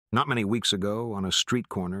Not many weeks ago, on a street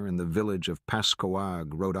corner in the village of Pascoag,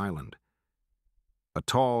 Rhode Island, a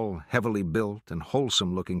tall, heavily built, and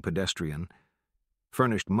wholesome-looking pedestrian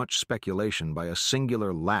furnished much speculation by a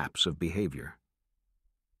singular lapse of behavior.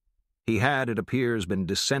 He had, it appears, been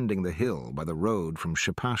descending the hill by the road from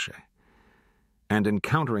Shepashe, and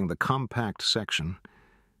encountering the compact section,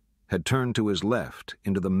 had turned to his left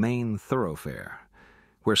into the main thoroughfare,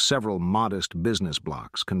 where several modest business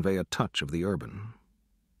blocks convey a touch of the urban.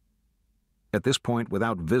 At this point,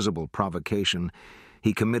 without visible provocation,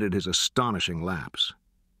 he committed his astonishing lapse.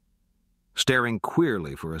 Staring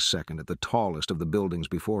queerly for a second at the tallest of the buildings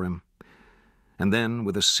before him, and then,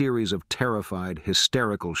 with a series of terrified,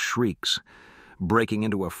 hysterical shrieks, breaking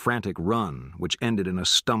into a frantic run which ended in a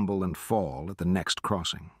stumble and fall at the next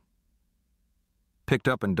crossing. Picked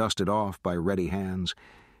up and dusted off by ready hands,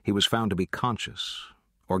 he was found to be conscious,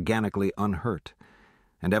 organically unhurt,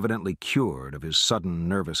 and evidently cured of his sudden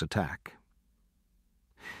nervous attack.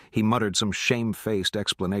 He muttered some shame-faced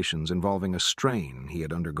explanations involving a strain he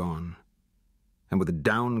had undergone, and with a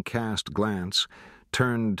downcast glance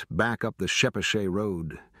turned back up the Shepashe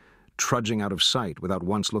road, trudging out of sight without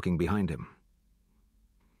once looking behind him.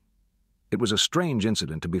 It was a strange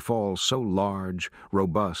incident to befall so large,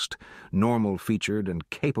 robust, normal-featured, and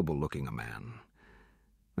capable-looking a man,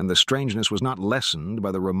 and the strangeness was not lessened by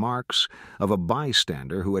the remarks of a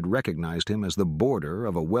bystander who had recognized him as the boarder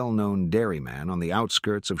of a well-known dairyman on the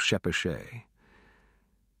outskirts of Shepashe.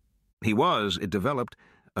 He was, it developed,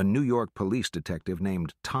 a New York police detective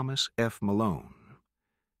named Thomas F. Malone,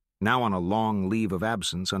 now on a long leave of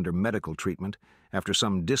absence under medical treatment after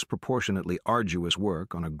some disproportionately arduous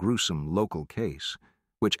work on a gruesome local case,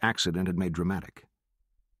 which accident had made dramatic.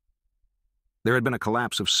 There had been a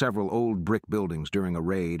collapse of several old brick buildings during a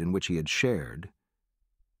raid in which he had shared,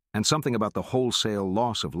 and something about the wholesale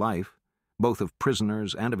loss of life, both of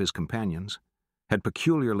prisoners and of his companions, had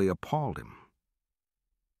peculiarly appalled him.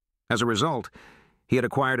 As a result, he had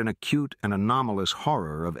acquired an acute and anomalous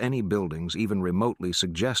horror of any buildings even remotely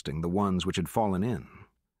suggesting the ones which had fallen in,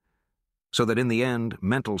 so that in the end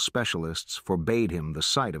mental specialists forbade him the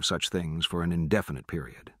sight of such things for an indefinite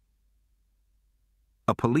period.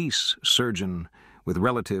 A police surgeon with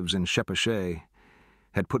relatives in Shepashe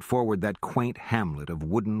had put forward that quaint hamlet of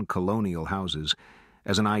wooden colonial houses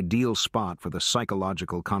as an ideal spot for the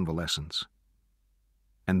psychological convalescence,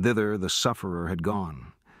 and thither the sufferer had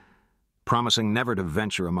gone, promising never to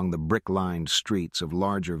venture among the brick-lined streets of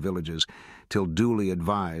larger villages till duly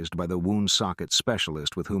advised by the wound-socket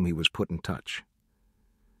specialist with whom he was put in touch.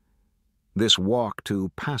 This walk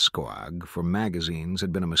to Pascoag for magazines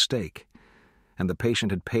had been a mistake, and the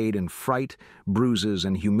patient had paid in fright, bruises,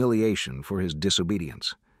 and humiliation for his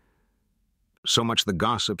disobedience. So much the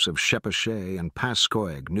gossips of Shepashe and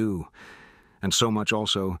Pascoag knew, and so much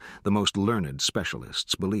also the most learned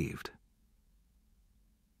specialists believed.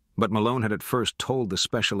 But Malone had at first told the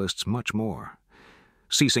specialists much more,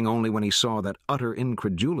 ceasing only when he saw that utter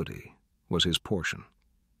incredulity was his portion.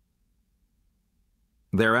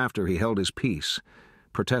 Thereafter he held his peace,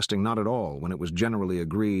 protesting not at all when it was generally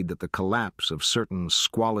agreed that the collapse of certain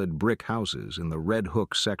squalid brick houses in the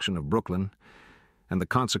Redhook section of Brooklyn and the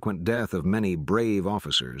consequent death of many brave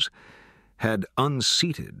officers had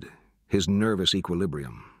unseated his nervous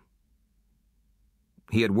equilibrium.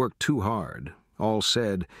 He had worked too hard, all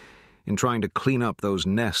said, in trying to clean up those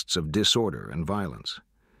nests of disorder and violence.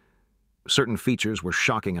 Certain features were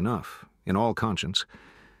shocking enough, in all conscience,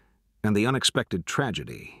 and the unexpected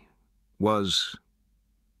tragedy was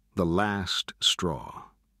the last straw.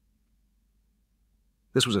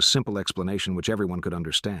 This was a simple explanation which everyone could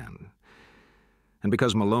understand, and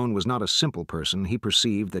because Malone was not a simple person, he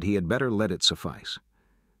perceived that he had better let it suffice.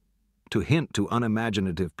 To hint to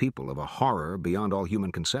unimaginative people of a horror beyond all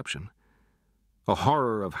human conception, a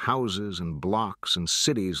horror of houses and blocks and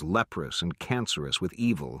cities leprous and cancerous with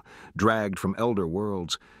evil, dragged from elder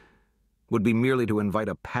worlds, would be merely to invite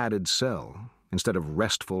a padded cell instead of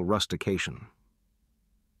restful rustication.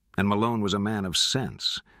 And Malone was a man of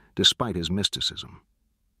sense, despite his mysticism.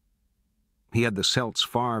 He had the Celt's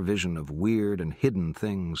far vision of weird and hidden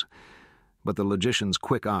things, but the logician's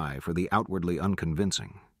quick eye for the outwardly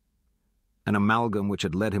unconvincing, an amalgam which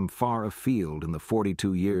had led him far afield in the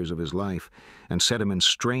 42 years of his life and set him in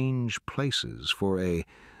strange places for a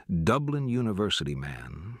Dublin University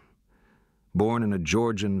man, born in a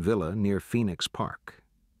Georgian villa near Phoenix Park.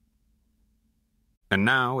 And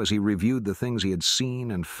now, as he reviewed the things he had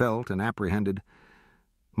seen and felt and apprehended,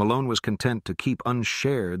 Malone was content to keep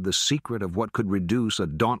unshared the secret of what could reduce a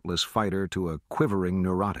dauntless fighter to a quivering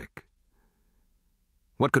neurotic.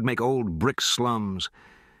 What could make old brick slums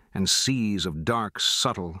and seas of dark,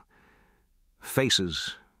 subtle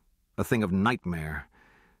faces, a thing of nightmare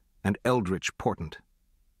and eldritch portent.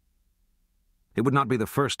 It would not be the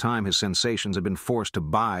first time his sensations had been forced to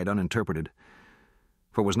bide uninterpreted,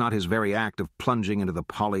 for was not his very act of plunging into the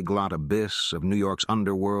polyglot abyss of New York's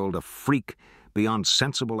underworld a freak beyond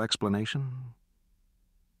sensible explanation?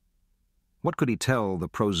 What could he tell the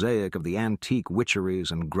prosaic of the antique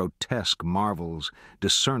witcheries and grotesque marvels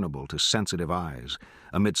discernible to sensitive eyes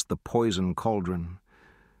amidst the poison cauldron,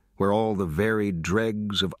 where all the varied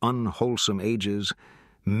dregs of unwholesome ages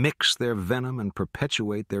mix their venom and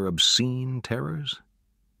perpetuate their obscene terrors?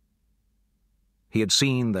 He had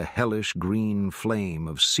seen the hellish green flame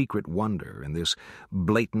of secret wonder in this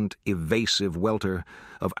blatant, evasive welter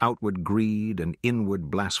of outward greed and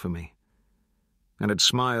inward blasphemy, and had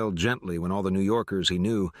smiled gently when all the New Yorkers he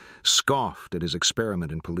knew scoffed at his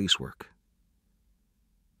experiment in police work.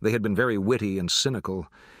 They had been very witty and cynical,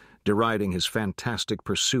 deriding his fantastic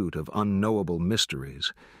pursuit of unknowable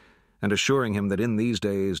mysteries, and assuring him that in these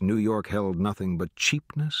days New York held nothing but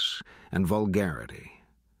cheapness and vulgarity.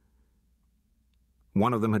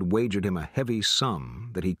 One of them had wagered him a heavy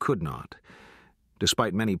sum that he could not,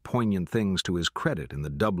 despite many poignant things to his credit in the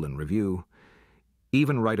Dublin Review,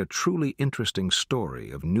 even write a truly interesting story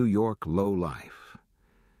of New York low life.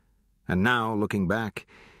 And now, looking back,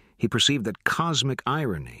 he perceived that cosmic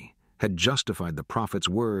irony had justified the prophet's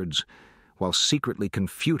words while secretly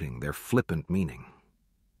confuting their flippant meaning.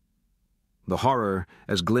 The horror,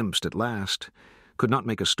 as glimpsed at last, could not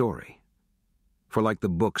make a story, for like the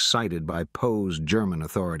book cited by Poe's German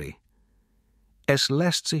authority, es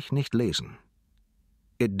lässt sich nicht lesen.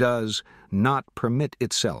 It does not permit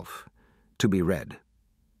itself to be read.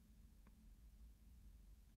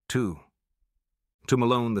 2. To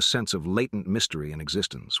Malone, the sense of latent mystery in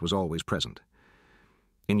existence was always present.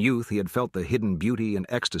 In youth, he had felt the hidden beauty and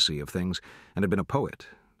ecstasy of things and had been a poet,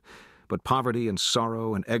 but poverty and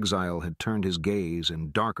sorrow and exile had turned his gaze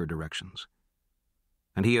in darker directions,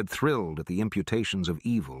 and he had thrilled at the imputations of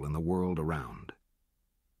evil in the world around.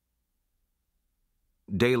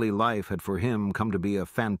 Daily life had for him come to be a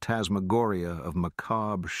phantasmagoria of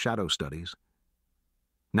macabre shadow studies,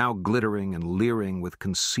 now glittering and leering with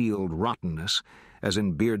concealed rottenness, as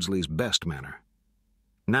in Beardsley's best manner,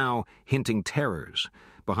 now hinting terrors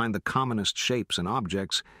behind the commonest shapes and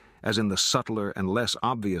objects, as in the subtler and less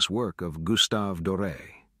obvious work of Gustave Doré.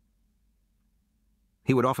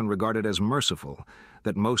 He would often regard it as merciful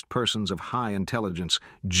that most persons of high intelligence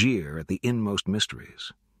jeer at the inmost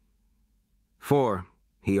mysteries. For,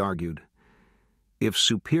 he argued, if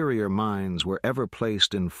superior minds were ever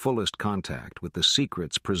placed in fullest contact with the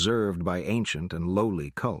secrets preserved by ancient and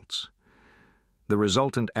lowly cults, the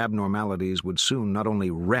resultant abnormalities would soon not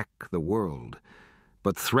only wreck the world,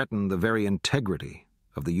 but threaten the very integrity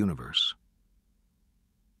of the universe.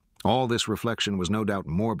 All this reflection was no doubt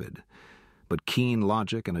morbid, but keen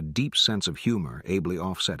logic and a deep sense of humor ably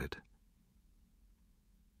offset it.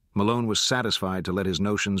 Malone was satisfied to let his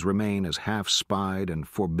notions remain as half-spied and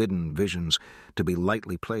forbidden visions to be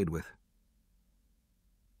lightly played with.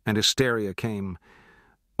 And hysteria came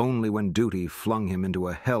only when duty flung him into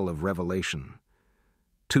a hell of revelation,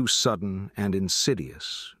 too sudden and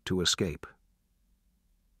insidious to escape.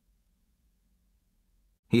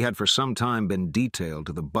 He had for some time been detailed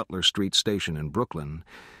to the Butler Street station in Brooklyn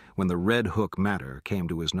when the Redhook matter came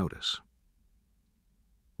to his notice.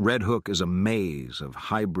 Redhook is a maze of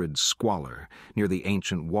hybrid squalor near the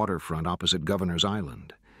ancient waterfront opposite Governor's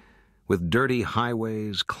Island, with dirty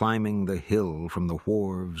highways climbing the hill from the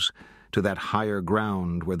wharves to that higher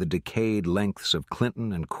ground where the decayed lengths of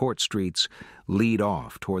Clinton and Court Streets lead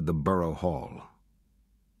off toward the Borough Hall.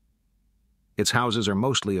 Its houses are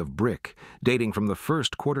mostly of brick, dating from the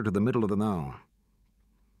first quarter to the middle of the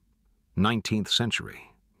 19th century.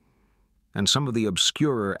 And some of the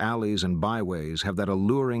obscurer alleys and byways have that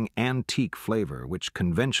alluring antique flavor which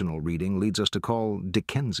conventional reading leads us to call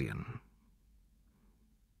Dickensian.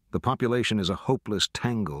 The population is a hopeless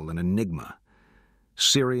tangle and enigma.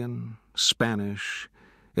 Syrian, Spanish,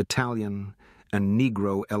 Italian, and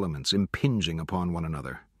Negro elements impinging upon one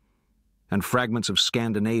another, and fragments of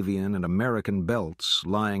Scandinavian and American belts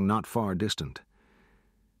lying not far distant.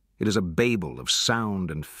 It is a babel of sound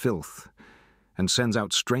and filth, and sends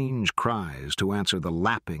out strange cries to answer the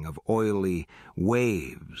lapping of oily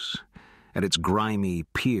waves at its grimy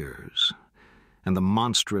piers and the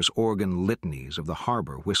monstrous organ litanies of the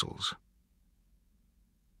harbor whistles.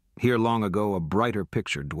 Here long ago a brighter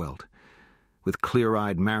picture dwelt, with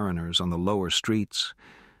clear-eyed mariners on the lower streets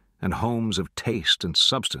and homes of taste and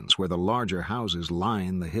substance where the larger houses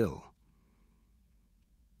line the hill.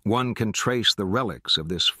 One can trace the relics of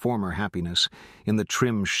this former happiness in the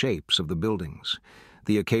trim shapes of the buildings,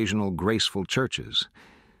 the occasional graceful churches,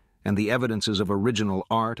 and the evidences of original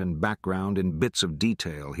art and background in bits of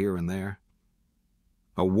detail here and there.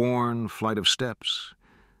 A worn flight of steps,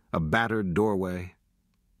 a battered doorway,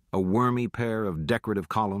 a wormy pair of decorative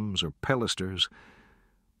columns or pilasters,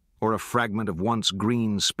 or a fragment of once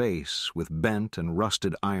green space with bent and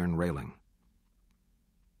rusted iron railing.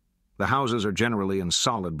 The houses are generally in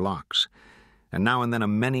solid blocks, and now and then a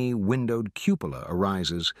many-windowed cupola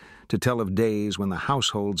arises to tell of days when the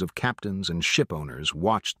households of captains and shipowners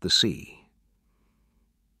watched the sea.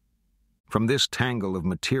 From this tangle of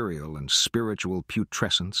material and spiritual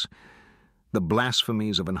putrescence, the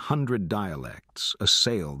blasphemies of 100 dialects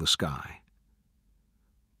assail the sky.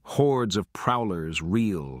 Hordes of prowlers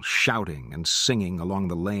reel, shouting and singing along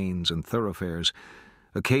the lanes and thoroughfares.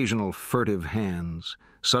 Occasional furtive hands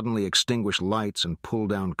suddenly extinguish lights and pull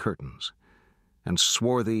down curtains, and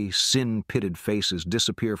swarthy, sin-pitted faces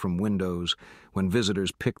disappear from windows when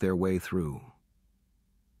visitors pick their way through.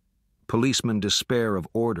 Policemen despair of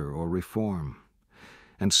order or reform,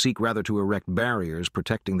 and seek rather to erect barriers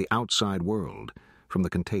protecting the outside world from the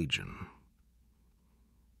contagion.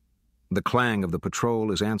 The clang of the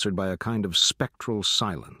patrol is answered by a kind of spectral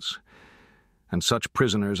silence, and such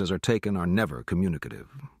prisoners as are taken are never communicative.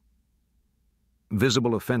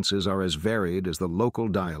 Visible offenses are as varied as the local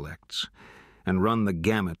dialects, and run the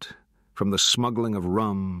gamut from the smuggling of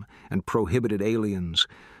rum and prohibited aliens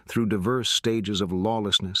through diverse stages of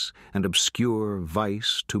lawlessness and obscure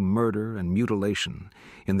vice to murder and mutilation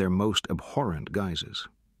in their most abhorrent guises.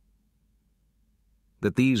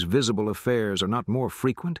 That these visible affairs are not more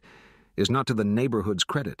frequent is not to the neighborhood's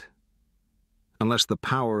credit, unless the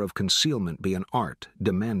power of concealment be an art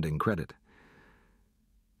demanding credit.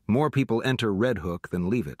 More people enter Redhook than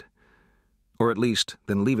leave it, or at least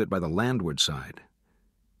than leave it by the landward side,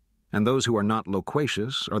 and those who are not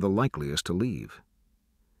loquacious are the likeliest to leave.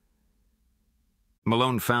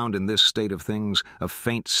 Malone found in this state of things a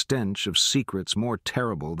faint stench of secrets more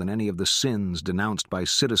terrible than any of the sins denounced by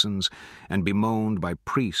citizens and bemoaned by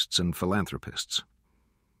priests and philanthropists.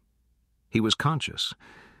 He was conscious,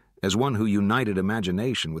 as one who united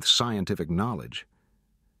imagination with scientific knowledge,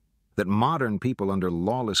 that modern people under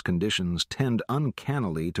lawless conditions tend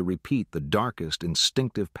uncannily to repeat the darkest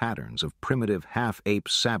instinctive patterns of primitive half-ape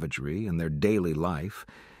savagery in their daily life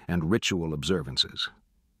and ritual observances.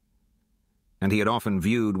 And he had often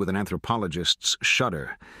viewed with an anthropologist's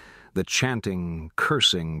shudder the chanting,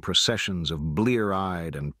 cursing processions of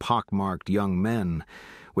blear-eyed and pock-marked young men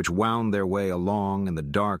which wound their way along in the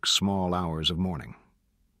dark, small hours of morning.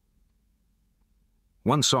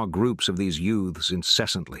 One saw groups of these youths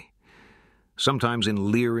incessantly, sometimes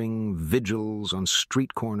in leering vigils on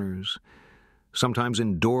street corners, sometimes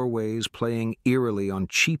in doorways playing eerily on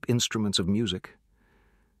cheap instruments of music,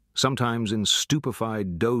 sometimes in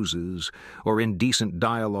stupefied dozes or indecent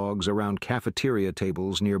dialogues around cafeteria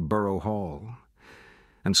tables near Borough Hall,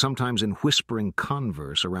 and sometimes in whispering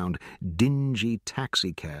converse around dingy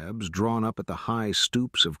taxicabs drawn up at the high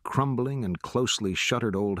stoops of crumbling and closely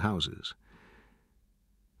shuttered old houses.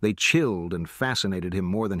 They chilled and fascinated him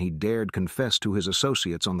more than he dared confess to his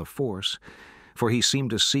associates on the force, for he seemed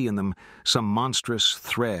to see in them some monstrous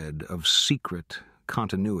thread of secret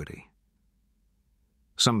continuity.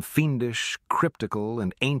 Some fiendish, cryptical,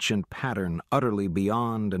 and ancient pattern utterly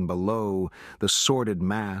beyond and below the sordid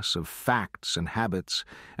mass of facts and habits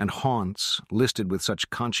and haunts listed with such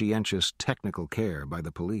conscientious technical care by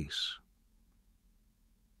the police.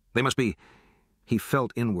 They must be, he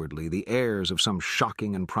felt inwardly, the heirs of some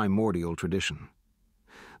shocking and primordial tradition,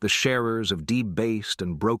 the sharers of debased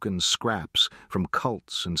and broken scraps from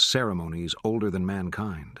cults and ceremonies older than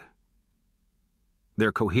mankind.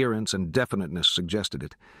 Their coherence and definiteness suggested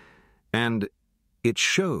it, and it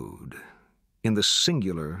showed in the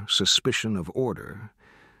singular suspicion of order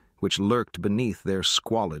which lurked beneath their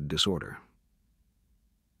squalid disorder.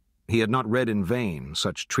 He had not read in vain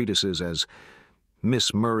such treatises as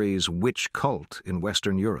Miss Murray's Witch Cult in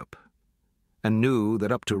Western Europe, and knew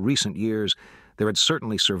that up to recent years there had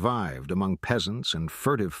certainly survived among peasants and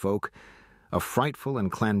furtive folk a frightful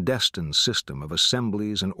and clandestine system of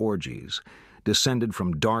assemblies and orgies descended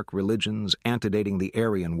from dark religions antedating the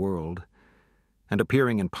Aryan world, and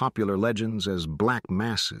appearing in popular legends as black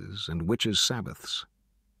masses and witches' sabbaths.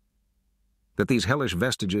 That these hellish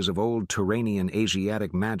vestiges of old Turanian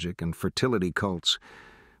Asiatic magic and fertility cults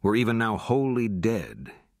were even now wholly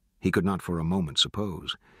dead, he could not for a moment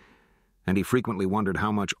suppose, and he frequently wondered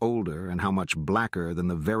how much older and how much blacker than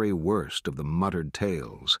the very worst of the muttered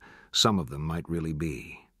tales some of them might really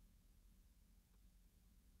be.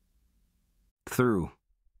 through.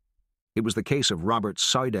 It was the case of Robert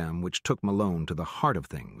Suydam which took Malone to the heart of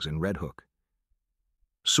things in Redhook.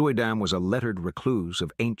 Suydam was a lettered recluse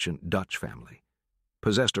of ancient Dutch family,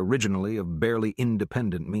 possessed originally of barely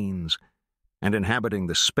independent means, and inhabiting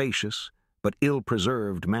the spacious but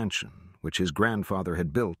ill-preserved mansion which his grandfather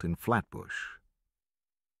had built in Flatbush.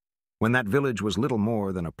 When that village was little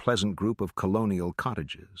more than a pleasant group of colonial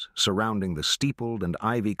cottages surrounding the steepled and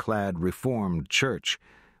ivy-clad Reformed church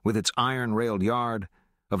with its iron-railed yard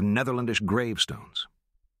of Netherlandish gravestones.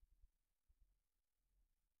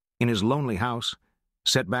 In his lonely house,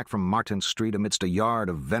 set back from Martin Street amidst a yard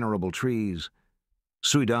of venerable trees,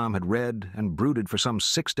 Suydam had read and brooded for some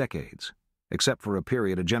 6 decades, except for a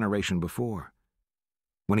period a generation before,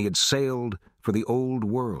 when he had sailed for the old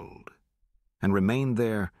world and remained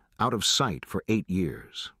there out of sight for 8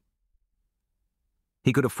 years.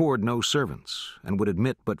 He could afford no servants and would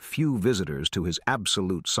admit but few visitors to his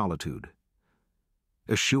absolute solitude,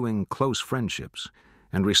 eschewing close friendships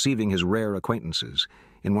and receiving his rare acquaintances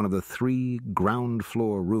in one of the 3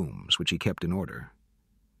 ground-floor rooms which he kept in order.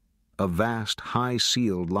 A vast,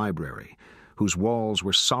 high-ceiled library whose walls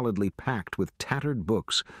were solidly packed with tattered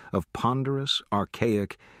books of ponderous,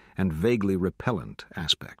 archaic, and vaguely repellent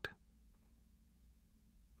aspect.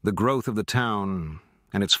 The growth of the town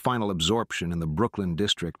and its final absorption in the Brooklyn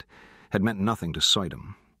district had meant nothing to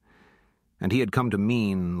Suydam, and he had come to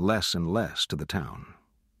mean less and less to the town.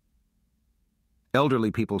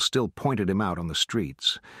 Elderly people still pointed him out on the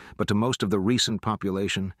streets, but to most of the recent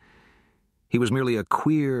population, he was merely a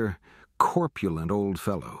queer, corpulent old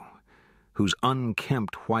fellow whose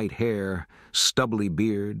unkempt white hair, stubbly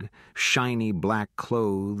beard, shiny black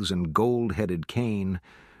clothes, and gold-headed cane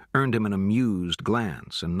earned him an amused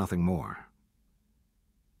glance and nothing more.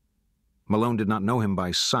 Malone did not know him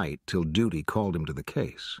by sight till duty called him to the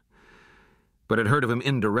case, but had heard of him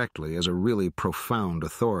indirectly as a really profound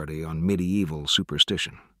authority on medieval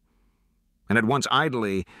superstition, and had once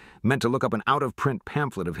idly meant to look up an out-of-print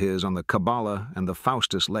pamphlet of his on the Kabbalah and the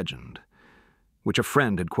Faustus legend, which a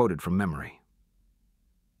friend had quoted from memory.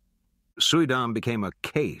 Suydam became a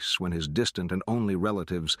case when his distant and only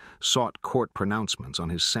relatives sought court pronouncements on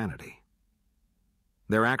his sanity.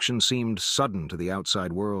 Their action seemed sudden to the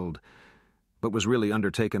outside world, but was really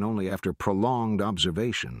undertaken only after prolonged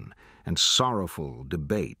observation and sorrowful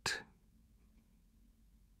debate.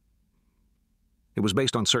 It was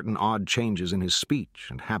based on certain odd changes in his speech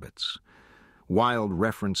and habits, wild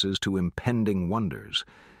references to impending wonders,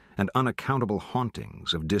 and unaccountable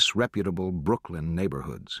hauntings of disreputable Brooklyn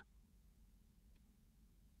neighborhoods.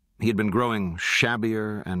 He had been growing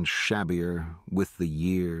shabbier and shabbier with the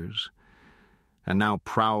years, and now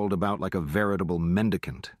prowled about like a veritable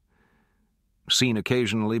mendicant, seen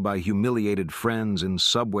occasionally by humiliated friends in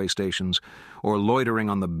subway stations or loitering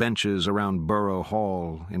on the benches around Borough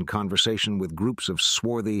Hall in conversation with groups of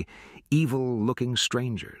swarthy, evil-looking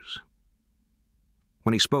strangers.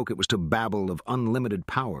 When he spoke, it was to babble of unlimited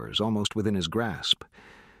powers almost within his grasp,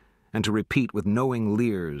 and to repeat with knowing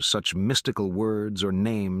leers such mystical words or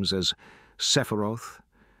names as Sephiroth,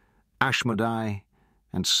 Ashmodai,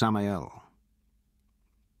 and Samael.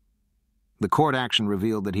 The court action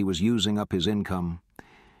revealed that he was using up his income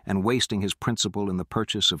and wasting his principal in the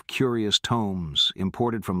purchase of curious tomes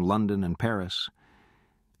imported from London and Paris,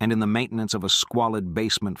 and in the maintenance of a squalid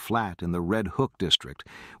basement flat in the Redhook district,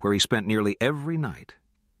 where he spent nearly every night,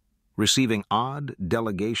 receiving odd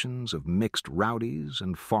delegations of mixed rowdies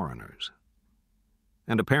and foreigners,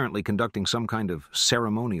 and apparently conducting some kind of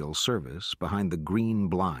ceremonial service behind the green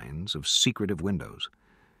blinds of secretive windows.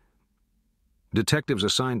 Detectives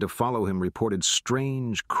assigned to follow him reported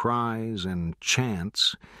strange cries and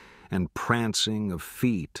chants and prancing of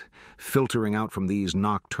feet filtering out from these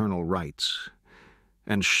nocturnal rites,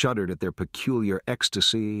 and shuddered at their peculiar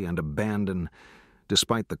ecstasy and abandon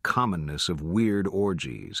despite the commonness of weird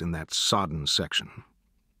orgies in that sodden section.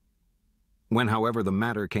 When, however, the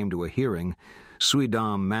matter came to a hearing,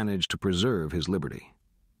 Suydam managed to preserve his liberty.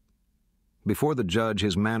 Before the judge,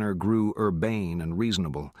 his manner grew urbane and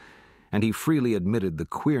reasonable, and he freely admitted the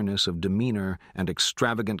queerness of demeanor and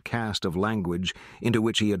extravagant cast of language into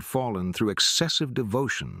which he had fallen through excessive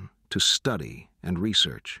devotion to study and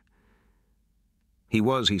research. He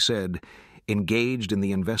was, he said, engaged in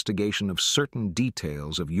the investigation of certain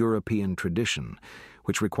details of European tradition,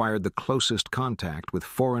 which required the closest contact with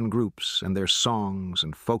foreign groups and their songs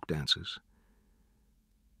and folk dances.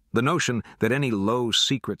 The notion that any low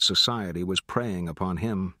secret society was preying upon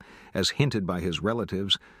him, as hinted by his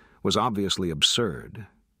relatives, was obviously absurd,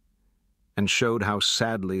 and showed how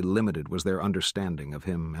sadly limited was their understanding of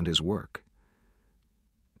him and his work.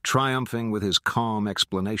 Triumphing with his calm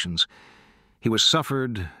explanations, he was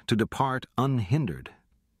suffered to depart unhindered,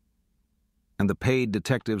 and the paid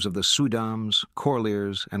detectives of the Soudams,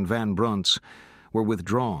 Corliers, and Van Brunts were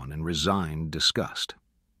withdrawn in resigned disgust.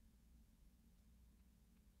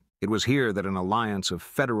 It was here that an alliance of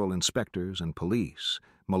federal inspectors and police,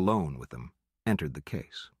 Malone with them, entered the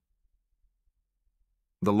case.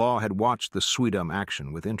 The law had watched the Soudam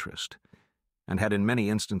action with interest, and had in many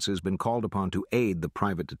instances been called upon to aid the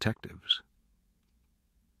private detectives.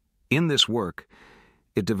 In this work,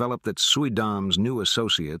 it developed that Soudam's new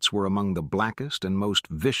associates were among the blackest and most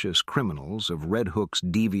vicious criminals of Redhook's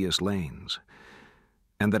devious lanes,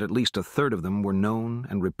 and that at least a third of them were known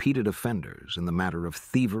and repeated offenders in the matter of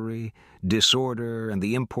thievery, disorder, and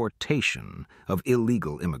the importation of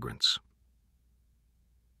illegal immigrants.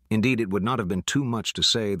 Indeed, it would not have been too much to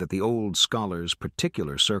say that the old scholar's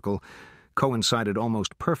particular circle coincided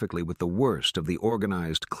almost perfectly with the worst of the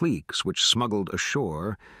organized cliques which smuggled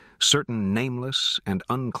ashore certain nameless and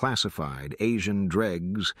unclassified Asian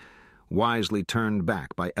dregs wisely turned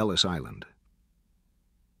back by Ellis Island.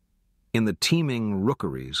 In the teeming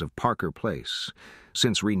rookeries of Parker Place,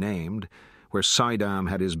 since renamed, where Soudam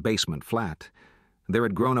had his basement flat, there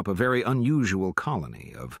had grown up a very unusual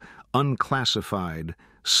colony of unclassified,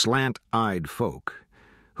 slant-eyed folk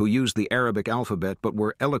who used the Arabic alphabet but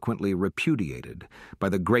were eloquently repudiated by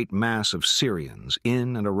the great mass of Syrians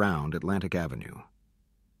in and around Atlantic Avenue.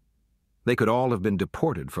 They could all have been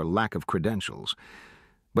deported for lack of credentials,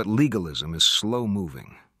 but legalism is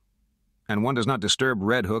slow-moving, and one does not disturb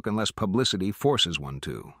Redhook unless publicity forces one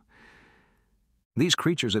to. These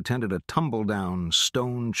creatures attended a tumble-down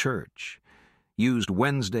stone church, used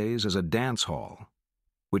Wednesdays as a dance hall,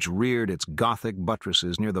 which reared its Gothic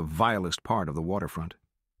buttresses near the vilest part of the waterfront.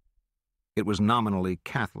 It was nominally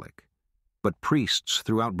Catholic, but priests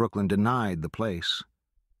throughout Brooklyn denied the place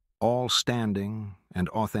all standing and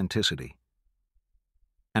authenticity,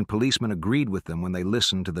 and policemen agreed with them when they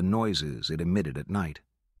listened to the noises it emitted at night.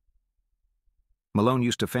 Malone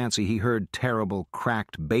used to fancy he heard terrible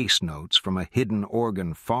cracked bass notes from a hidden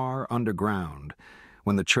organ far underground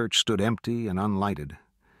when the church stood empty and unlighted,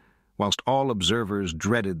 whilst all observers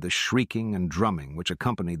dreaded the shrieking and drumming which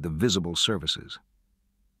accompanied the visible services.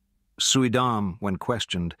 Soudam, when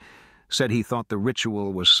questioned, said he thought the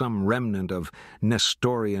ritual was some remnant of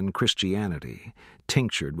Nestorian Christianity,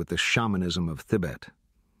 tinctured with the shamanism of Thibet.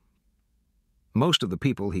 Most of the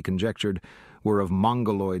people, he conjectured, were of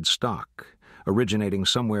Mongoloid stock, originating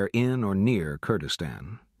somewhere in or near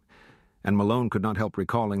Kurdistan, and Malone could not help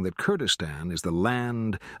recalling that Kurdistan is the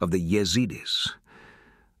land of the Yazidis,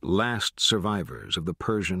 last survivors of the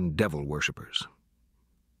Persian devil worshippers.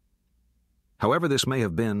 However this may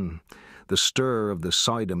have been, the stir of the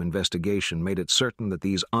Soudam investigation made it certain that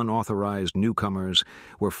these unauthorized newcomers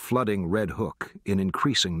were flooding Redhook in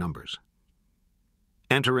increasing numbers.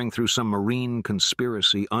 Entering through some marine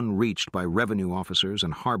conspiracy unreached by revenue officers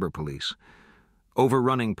and harbor police,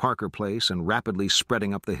 overrunning Parker Place and rapidly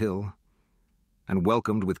spreading up the hill, and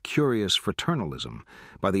welcomed with curious fraternalism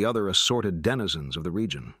by the other assorted denizens of the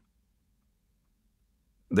region.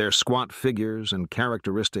 Their squat figures and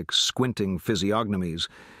characteristic squinting physiognomies,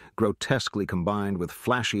 grotesquely combined with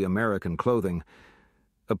flashy American clothing,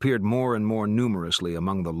 appeared more and more numerously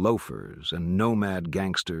among the loafers and nomad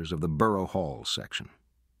gangsters of the Borough Hall section,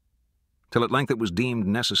 till at length it was deemed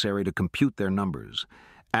necessary to compute their numbers,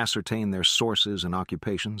 ascertain their sources and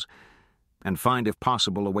occupations, and find, if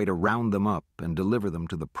possible, a way to round them up and deliver them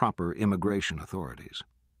to the proper immigration authorities.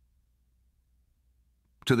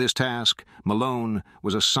 To this task, Malone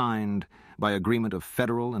was assigned by agreement of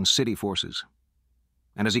federal and city forces,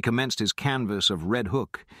 and as he commenced his canvass of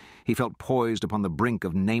Redhook, he felt poised upon the brink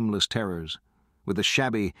of nameless terrors, with the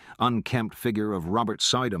shabby, unkempt figure of Robert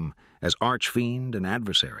Soudam as arch-fiend and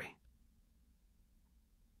adversary.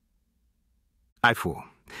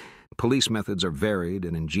 Police methods are varied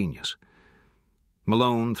and ingenious.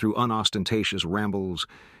 Malone, through unostentatious rambles,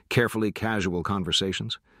 carefully casual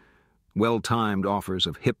conversations, well-timed offers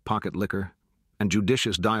of hip-pocket liquor, and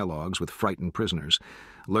judicious dialogues with frightened prisoners,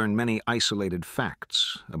 learned many isolated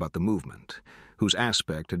facts about the movement, whose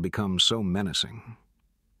aspect had become so menacing.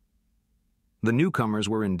 The newcomers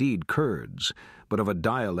were indeed Kurds, but of a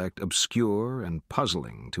dialect obscure and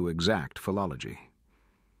puzzling to exact philology.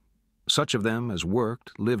 Such of them as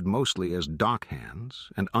worked lived mostly as dock-hands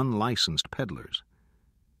and unlicensed peddlers,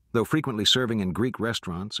 though frequently serving in Greek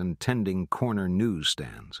restaurants and tending corner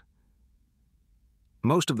newsstands.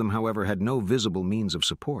 Most of them, however, had no visible means of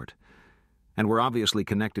support, and were obviously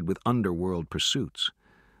connected with underworld pursuits,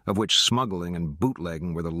 of which smuggling and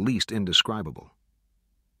bootlegging were the least indescribable.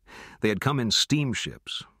 They had come in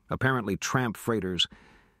steamships, apparently tramp freighters,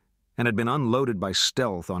 and had been unloaded by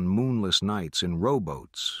stealth on moonless nights in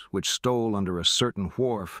rowboats which stole under a certain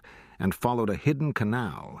wharf and followed a hidden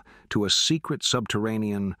canal to a secret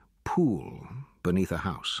subterranean pool beneath a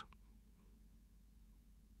house.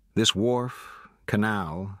 This wharf,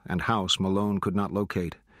 canal, and house Malone could not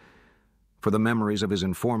locate, for the memories of his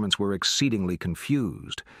informants were exceedingly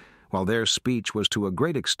confused, while their speech was to a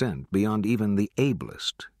great extent beyond even the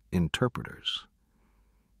ablest interpreters.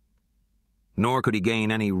 Nor could he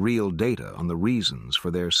gain any real data on the reasons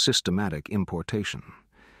for their systematic importation.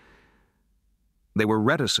 They were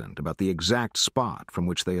reticent about the exact spot from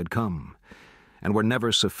which they had come, and were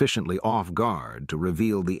never sufficiently off guard to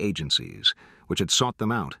reveal the agencies which had sought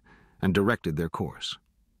them out and directed their course.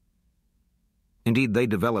 Indeed, they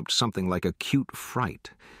developed something like acute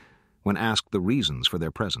fright when asked the reasons for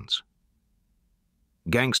their presence.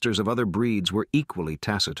 Gangsters of other breeds were equally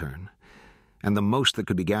taciturn, and the most that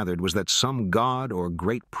could be gathered was that some god or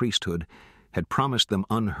great priesthood had promised them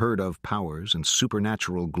unheard-of powers and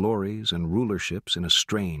supernatural glories and rulerships in a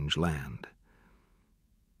strange land.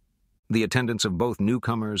 The attendance of both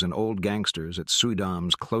newcomers and old gangsters at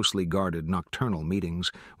Suidam's closely guarded nocturnal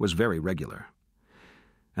meetings was very regular,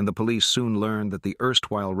 and the police soon learned that the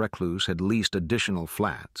erstwhile recluse had leased additional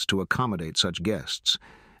flats to accommodate such guests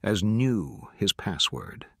as knew his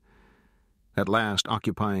password, at last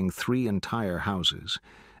occupying 3 entire houses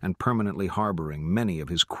and permanently harboring many of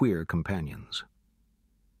his queer companions.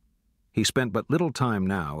 He spent but little time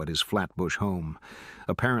now at his Flatbush home,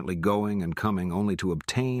 apparently going and coming only to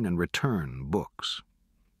obtain and return books.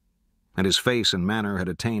 And his face and manner had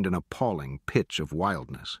attained an appalling pitch of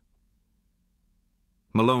wildness.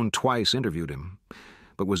 Malone twice interviewed him,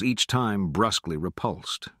 but was each time brusquely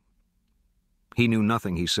repulsed. He knew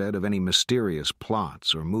nothing, he said, of any mysterious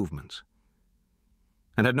plots or movements,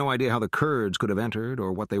 and had no idea how the Kurds could have entered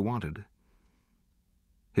or what they wanted.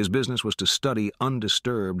 His business was to study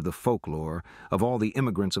undisturbed the folklore of all the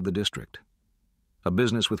immigrants of the district, a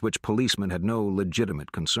business with which policemen had no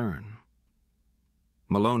legitimate concern.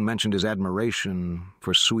 Malone mentioned his admiration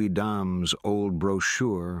for Suidam's old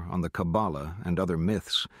brochure on the Kabbalah and other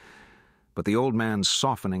myths, but the old man's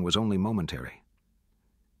softening was only momentary.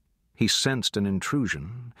 He sensed an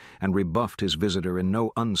intrusion and rebuffed his visitor in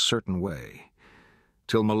no uncertain way,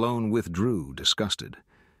 till Malone withdrew, disgusted,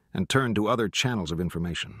 and turned to other channels of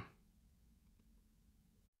information.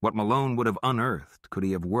 What Malone would have unearthed could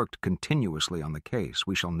he have worked continuously on the case,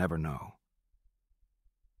 we shall never know.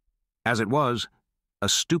 As it was, a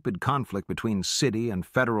stupid conflict between city and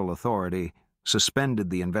federal authority suspended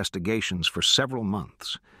the investigations for several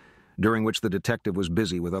months, during which the detective was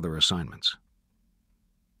busy with other assignments.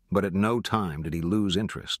 But at no time did he lose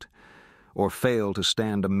interest, or fail to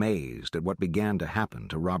stand amazed at what began to happen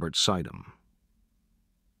to Robert Suidam.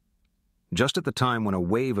 Just at the time when a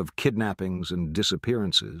wave of kidnappings and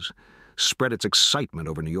disappearances spread its excitement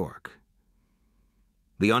over New York,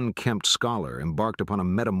 the unkempt scholar embarked upon a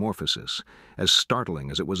metamorphosis as startling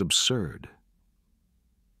as it was absurd.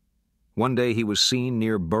 One day he was seen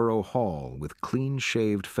near Borough Hall with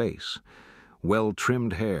clean-shaved face,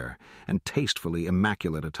 well-trimmed hair, and tastefully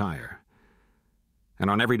immaculate attire. And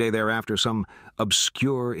on every day thereafter some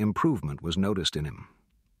obscure improvement was noticed in him.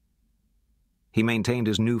 He maintained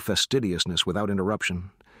his new fastidiousness without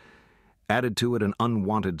interruption, added to it an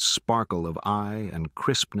unwanted sparkle of eye and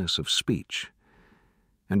crispness of speech,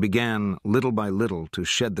 and began, little by little, to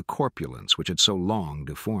shed the corpulence which had so long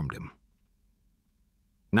deformed him.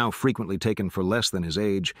 Now frequently taken for less than his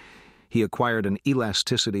age, he acquired an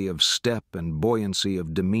elasticity of step and buoyancy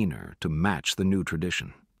of demeanor to match the new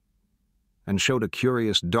tradition, and showed a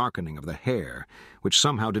curious darkening of the hair which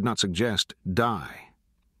somehow did not suggest dye.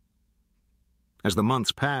 As the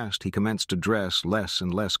months passed, he commenced to dress less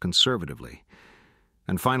and less conservatively,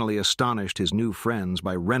 and finally astonished his new friends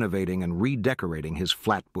by renovating and redecorating his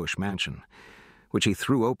Flatbush mansion, which he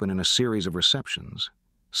threw open in a series of receptions,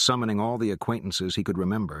 summoning all the acquaintances he could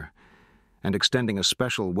remember, and extending a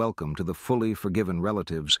special welcome to the fully forgiven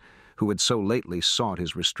relatives who had so lately sought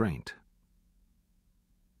his restraint.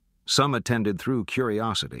 Some attended through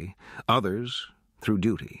curiosity, others through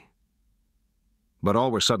duty. But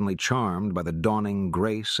all were suddenly charmed by the dawning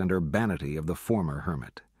grace and urbanity of the former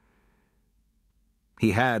hermit.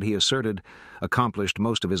 He had, he asserted, accomplished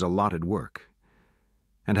most of his allotted work,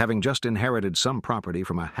 and having just inherited some property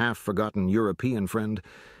from a half-forgotten European friend,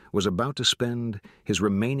 was about to spend his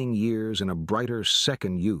remaining years in a brighter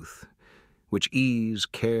second youth, which ease,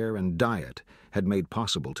 care, and diet had made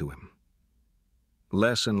possible to him.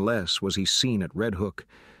 Less and less was he seen at Redhook,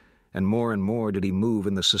 and more did he move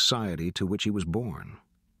in the society to which he was born.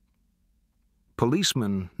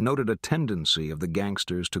 Policemen noted a tendency of the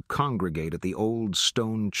gangsters to congregate at the old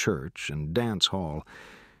stone church and dance hall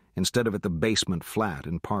instead of at the basement flat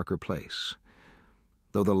in Parker Place,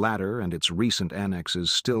 though the latter and its recent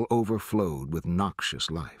annexes still overflowed with noxious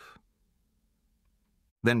life.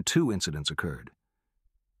 Then 2 incidents occurred,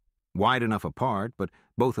 wide enough apart, but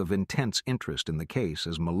both of intense interest in the case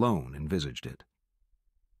as Malone envisaged it.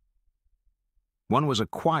 One was a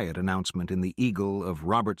quiet announcement in the Eagle of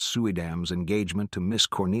Robert Suydam's engagement to Miss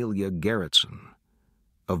Cornelia Garretson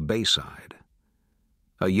of Bayside,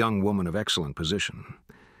 a young woman of excellent position,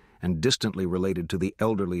 and distantly related to the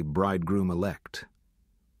elderly bridegroom-elect,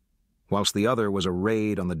 whilst the other was a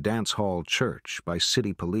raid on the dance hall church by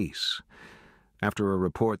city police, after a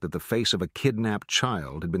report that the face of a kidnapped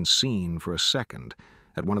child had been seen for a second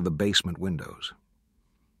at one of the basement windows.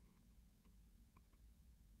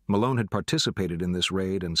 Malone had participated in this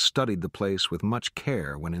raid and studied the place with much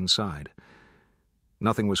care when inside.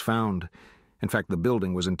 Nothing was found. In fact, the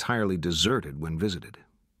building was entirely deserted when visited.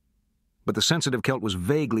 But the sensitive Celt was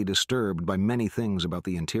vaguely disturbed by many things about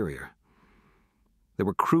the interior. There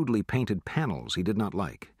were crudely painted panels he did not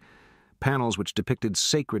like, panels which depicted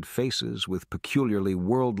sacred faces with peculiarly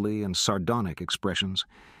worldly and sardonic expressions,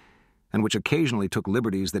 and which occasionally took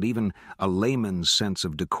liberties that even a layman's sense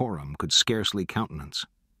of decorum could scarcely countenance.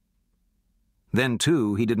 Then,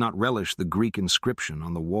 too, he did not relish the Greek inscription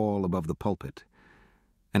on the wall above the pulpit,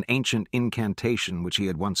 an ancient incantation which he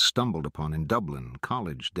had once stumbled upon in Dublin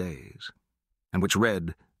college days, and which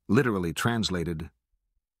read, literally translated,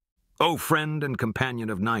 "O friend and companion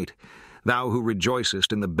of night, thou who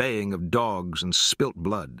rejoicest in the baying of dogs and spilt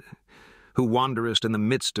blood, who wanderest in the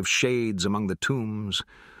midst of shades among the tombs,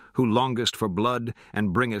 who longest for blood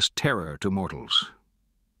and bringest terror to mortals.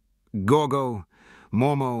 Gorgo,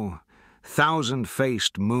 Momo,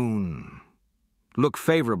 thousand-faced moon, look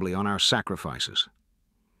favorably on our sacrifices."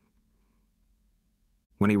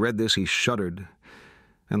 When he read this, he shuddered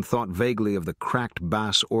and thought vaguely of the cracked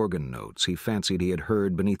bass organ notes he fancied he had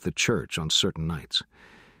heard beneath the church on certain nights.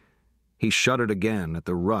 He shuddered again at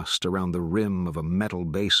the rust around the rim of a metal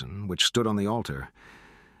basin which stood on the altar,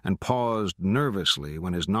 and paused nervously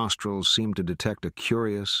when his nostrils seemed to detect a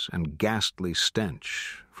curious and ghastly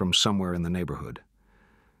stench from somewhere in the neighborhood.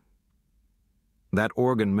 That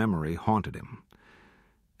organ memory haunted him,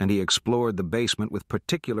 and he explored the basement with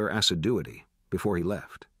particular assiduity before he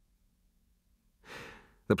left.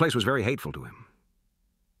 The place was very hateful to him.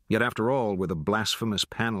 Yet after all were the blasphemous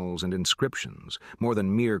panels and inscriptions more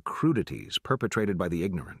than mere crudities perpetrated by the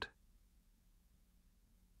ignorant.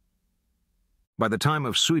 By the time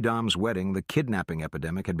of Suydam's wedding, the kidnapping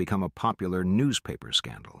epidemic had become a popular newspaper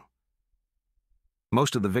scandal.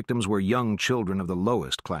 Most of the victims were young children of the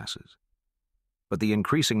lowest classes, but the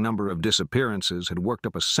increasing number of disappearances had worked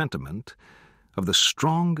up a sentiment of the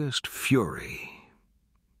strongest fury.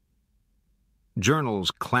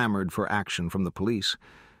 Journals clamored for action from the police,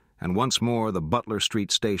 and once more the Butler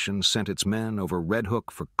Street station sent its men over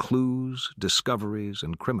Redhook for clues, discoveries,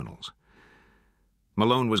 and criminals.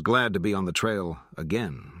 Malone was glad to be on the trail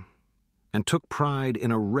again, and took pride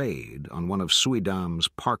in a raid on one of Suydam's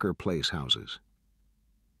Parker Place houses.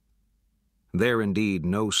 There, indeed,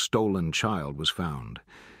 no stolen child was found,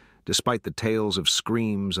 despite the tales of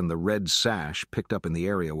screams and the red sash picked up in the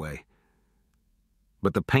areaway.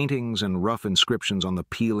 But the paintings and rough inscriptions on the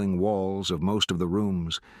peeling walls of most of the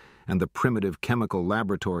rooms, and the primitive chemical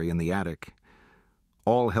laboratory in the attic,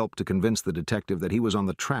 all helped to convince the detective that he was on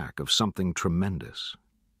the track of something tremendous.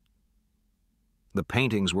 The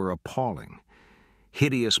paintings were appalling,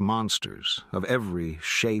 hideous monsters of every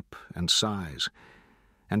shape and size,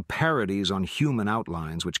 and parodies on human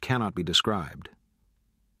outlines which cannot be described.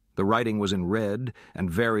 The writing was in red and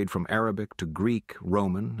varied from Arabic to Greek,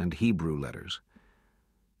 Roman, and Hebrew letters.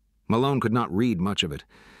 Malone could not read much of it,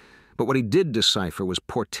 but what he did decipher was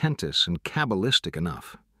portentous and cabalistic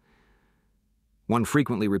enough. One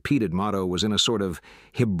frequently repeated motto was in a sort of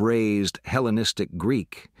Hebraized Hellenistic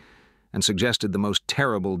Greek, and suggested the most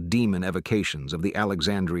terrible demon evocations of the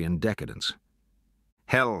Alexandrian decadence.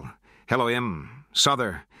 Hell, Elohim,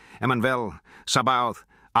 Sother, Emanvel, Sabaoth,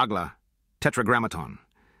 Agla, Tetragrammaton,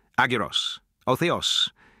 Agiros, Otheos,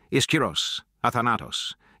 Iskiros,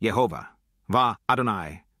 Athanatos, Yehovah, Va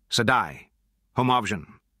Adonai, Sadai, Homovjan,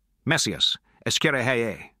 Messias,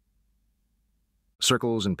 Eskereheye.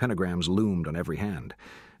 Circles and pentagrams loomed on every hand,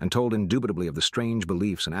 and told indubitably of the strange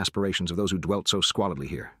beliefs and aspirations of those who dwelt so squalidly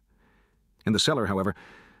here. In the cellar, however,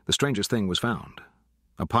 the strangest thing was found: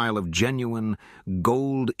 a pile of genuine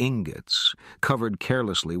gold ingots covered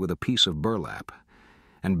carelessly with a piece of burlap,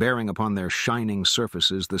 and bearing upon their shining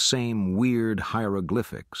surfaces the same weird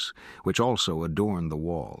hieroglyphics which also adorned the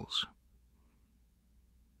walls.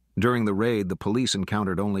 During the raid, the police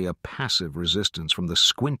encountered only a passive resistance from the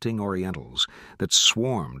squinting Orientals that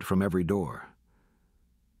swarmed from every door.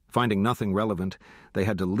 Finding nothing relevant, they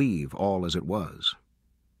had to leave all as it was.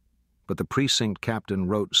 But the precinct captain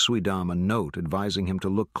wrote Suidam a note advising him to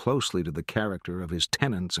look closely to the character of his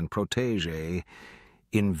tenants and protégé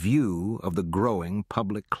in view of the growing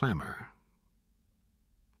public clamor.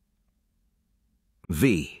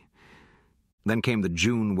 V. Then came the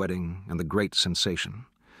June wedding and the great sensation.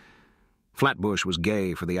 Flatbush was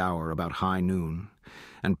gay for the hour about high noon,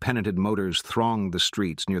 and penitent motors thronged the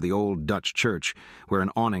streets near the old Dutch church where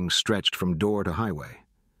an awning stretched from door to highway.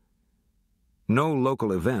 No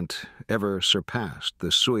local event ever surpassed the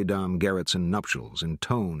Suidam-Gerritsen nuptials in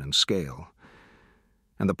tone and scale,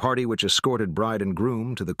 and the party which escorted bride and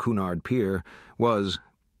groom to the Cunard Pier was,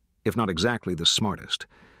 if not exactly the smartest,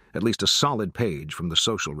 at least a solid page from the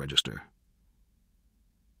social register.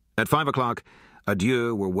 At 5 o'clock,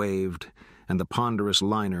 adieux were waved, and the ponderous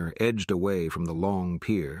liner edged away from the long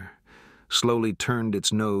pier, slowly turned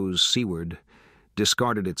its nose seaward,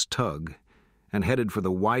 discarded its tug, and headed for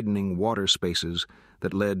the widening water spaces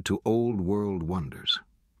that led to old-world wonders.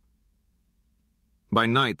 By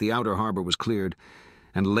night, the outer harbor was cleared,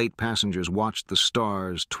 and late passengers watched the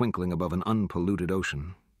stars twinkling above an unpolluted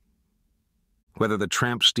ocean. Whether the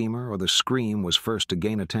tramp steamer or the Scream was first to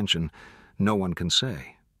gain attention, no one can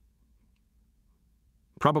say.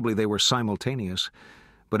 Probably they were simultaneous,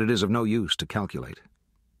 but it is of no use to calculate.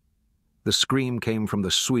 The Scream came from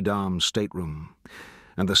the Suidam stateroom,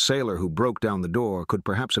 and the sailor who broke down the door could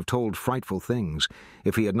perhaps have told frightful things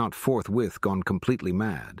if he had not forthwith gone completely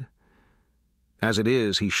mad. As it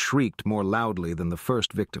is, he shrieked more loudly than the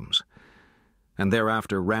first victims, and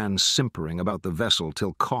thereafter ran simpering about the vessel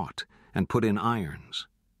till caught and put in irons.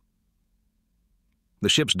 The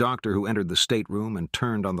ship's doctor who entered the stateroom and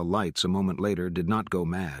turned on the lights a moment later did not go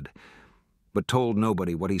mad, but told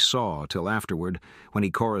nobody what he saw till afterward when he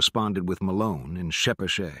corresponded with Malone in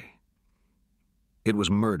Shepachet. It was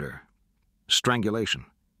murder, strangulation.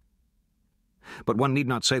 But one need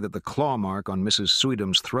not say that the claw mark on Mrs.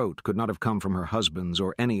 Suidam's throat could not have come from her husband's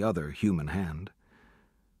or any other human hand,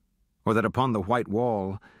 or that upon the white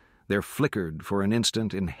wall there flickered for an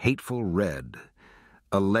instant in hateful red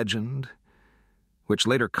a legend which,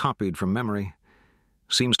 later copied from memory,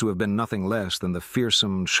 seems to have been nothing less than the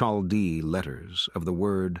fearsome Chaldee letters of the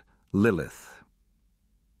word Lilith.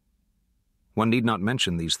 One need not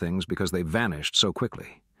mention these things because they vanished so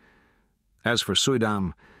quickly. As for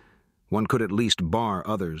Suidam, one could at least bar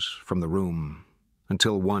others from the room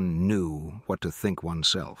until one knew what to think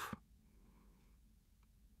oneself.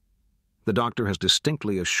 The doctor has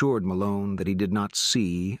distinctly assured Malone that he did not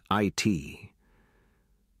see IT.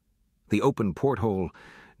 The open porthole,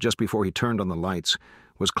 just before he turned on the lights,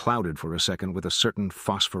 was clouded for a second with a certain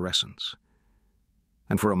phosphorescence.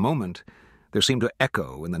 And for a moment, there seemed to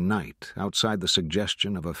echo in the night outside the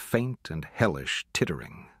suggestion of a faint and hellish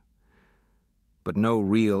tittering. But no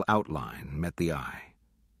real outline met the eye.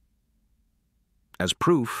 As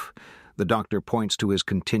proof, the doctor points to his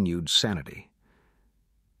continued sanity.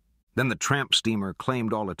 Then the tramp steamer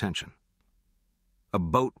claimed all attention. A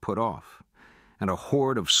boat put off, and a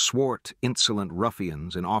horde of swart, insolent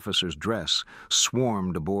ruffians in officer's dress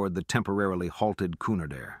swarmed aboard the temporarily halted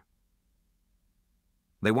Cunarder.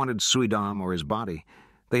 They wanted Suidam or his body.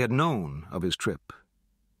 They had known of his trip,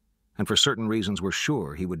 and for certain reasons were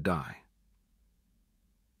sure he would die.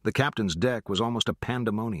 The captain's deck was almost a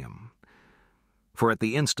pandemonium, for at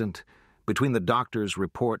the instant, between the doctor's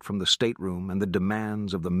report from the stateroom and the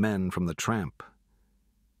demands of the men from the tramp,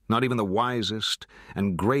 not even the wisest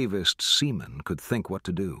and gravest seaman could think what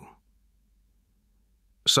to do.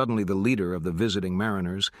 Suddenly the leader of the visiting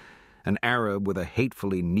mariners, an Arab with a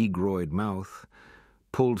hatefully negroid mouth,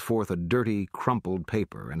 pulled forth a dirty, crumpled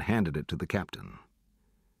paper and handed it to the captain.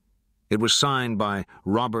 It was signed by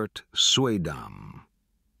Robert Suidam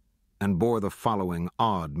and bore the following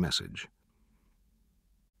odd message.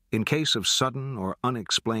 In case of sudden or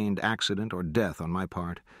unexplained accident or death on my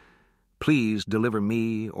part, please deliver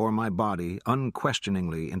me or my body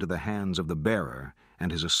unquestioningly into the hands of the bearer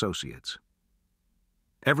and his associates.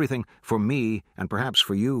 Everything for me, and perhaps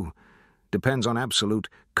for you, depends on absolute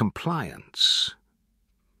compliance.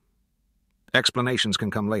 Explanations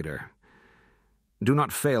can come later. Do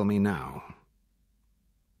not fail me now.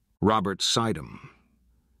 Robert Suidam.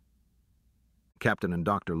 Captain and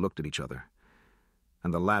doctor looked at each other,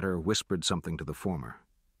 and the latter whispered something to the former.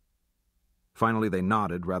 Finally they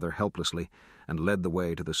nodded rather helplessly and led the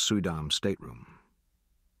way to the Suidam stateroom.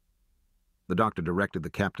 The doctor directed the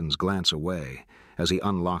captain's glance away as he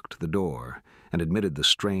unlocked the door and admitted the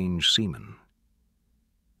strange seaman.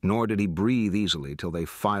 Nor did he breathe easily till they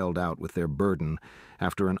filed out with their burden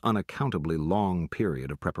after an unaccountably long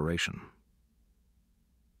period of preparation.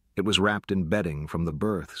 It was wrapped in bedding from the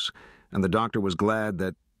berths, and the doctor was glad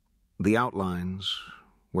that the outlines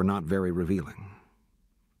were not very revealing.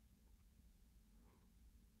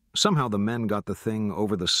 Somehow the men got the thing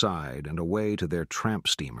over the side and away to their tramp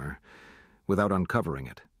steamer without uncovering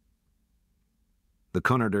it. The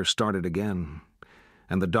Cunarder started again,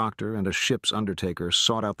 and the doctor and a ship's undertaker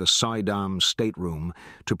sought out the Saidam's stateroom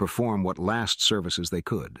to perform what last services they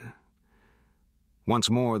could. Once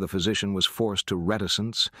more the physician was forced to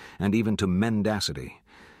reticence and even to mendacity,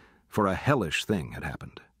 for a hellish thing had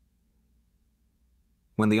happened.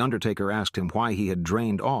 When the undertaker asked him why he had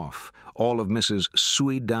drained off all of Mrs.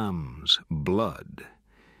 Suidam's blood,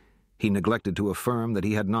 he neglected to affirm that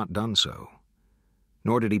he had not done so,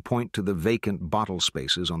 nor did he point to the vacant bottle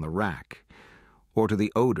spaces on the rack, or to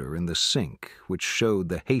the odor in the sink which showed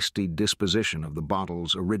the hasty disposition of the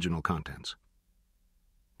bottle's original contents.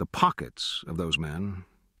 The pockets of those men,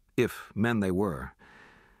 if men they were,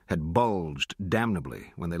 had bulged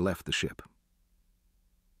damnably when they left the ship.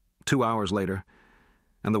 2 hours later,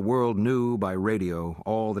 and the world knew by radio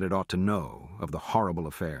all that it ought to know of the horrible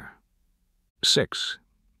affair. 6.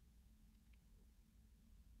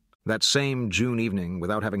 That same June evening,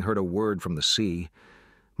 without having heard a word from the sea,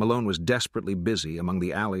 Malone was desperately busy among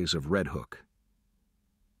the alleys of Redhook.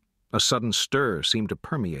 A sudden stir seemed to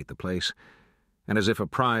permeate the place, and as if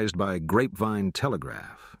apprised by grapevine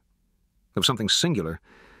telegraph of something singular,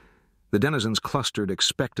 the denizens clustered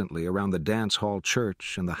expectantly around the dance-hall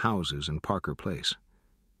church and the houses in Parker Place.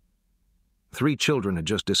 3 children had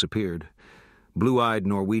just disappeared, blue-eyed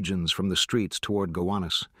Norwegians from the streets toward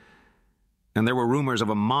Gowanus, and there were rumors of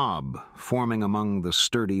a mob forming among the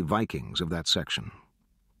sturdy Vikings of that section.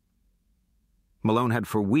 Malone had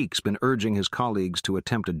for weeks been urging his colleagues to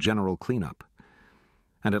attempt a general cleanup,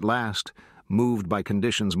 and at last, moved by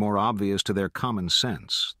conditions more obvious to their common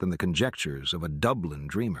sense than the conjectures of a Dublin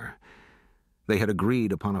dreamer, they had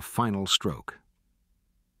agreed upon a final stroke.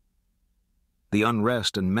 The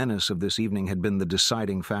unrest and menace of this evening had been the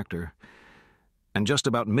deciding factor, and just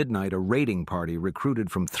about midnight a raiding party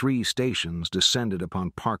recruited from 3 stations descended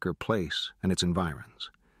upon Parker Place and its environs.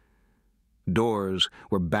 Doors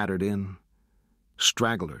were battered in,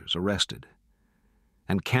 stragglers arrested,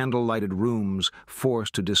 and candle-lighted rooms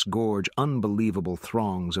forced to disgorge unbelievable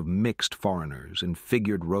throngs of mixed foreigners in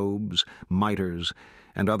figured robes, mitres,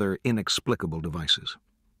 and other inexplicable devices.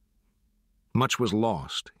 Much was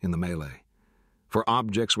lost in the melee, for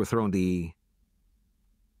objects were thrown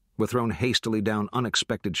hastily down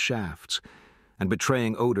unexpected shafts, and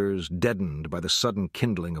betraying odors deadened by the sudden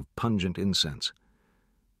kindling of pungent incense.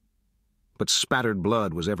 But spattered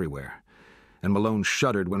blood was everywhere, and Malone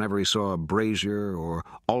shuddered whenever he saw a brazier or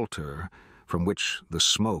altar from which the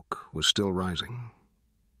smoke was still rising.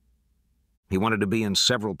 He wanted to be in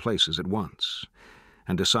several places at once,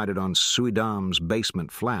 and decided on Suidam's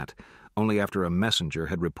basement flat only after a messenger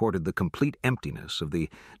had reported the complete emptiness of the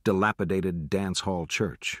dilapidated dance-hall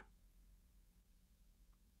church.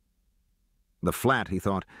 The flat, he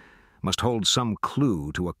thought, must hold some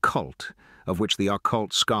clue to a cult of which the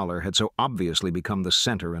occult scholar had so obviously become the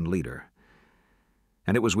center and leader.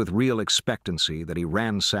 And it was with real expectancy that he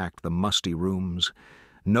ransacked the musty rooms,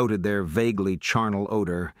 noted their vaguely charnel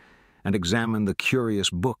odor, and examined the curious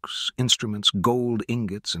books, instruments, gold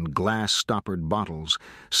ingots, and glass-stoppered bottles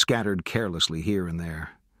scattered carelessly here and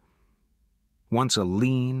there. Once a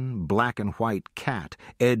lean, black-and-white cat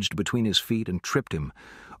edged between his feet and tripped him,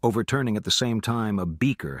 overturning at the same time a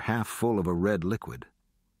beaker half full of a red liquid.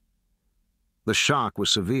 The shock was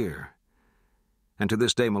severe, and to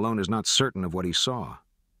this day Malone is not certain of what he saw.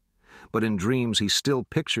 But in dreams he still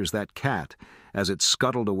pictures that cat as it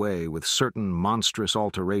scuttled away with certain monstrous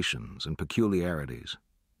alterations and peculiarities.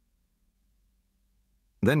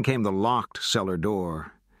 Then came the locked cellar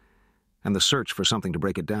door, and the search for something to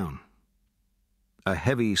break it down. A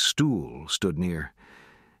heavy stool stood near,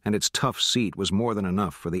 and its tough seat was more than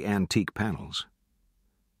enough for the antique panels.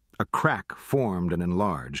 A crack formed and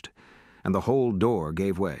enlarged, and the whole door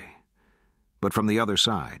gave way, but from the other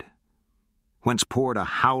side, whence poured a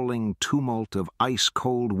howling tumult of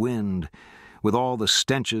ice-cold wind with all the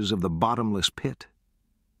stenches of the bottomless pit,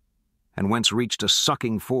 and whence reached a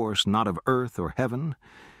sucking force not of earth or heaven,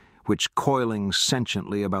 which, coiling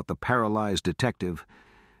sentiently about the paralyzed detective,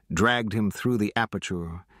 dragged him through the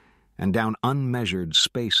aperture and down unmeasured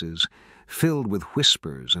spaces filled with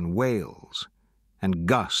whispers and wails and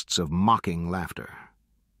gusts of mocking laughter.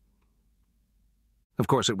 Of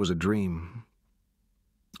course, it was a dream.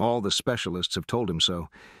 All the specialists have told him so,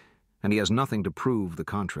 and he has nothing to prove the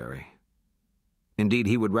contrary. Indeed,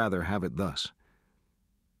 he would rather have it thus.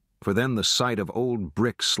 For then the sight of old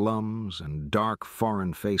brick slums and dark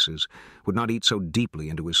foreign faces would not eat so deeply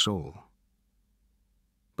into his soul.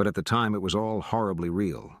 But at the time it was all horribly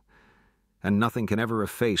real, and nothing can ever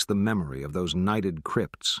efface the memory of those nighted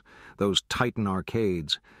crypts, those Titan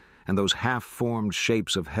arcades, and those half-formed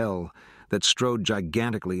shapes of hell that strode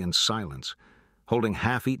gigantically in silence, holding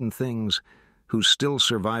half-eaten things whose still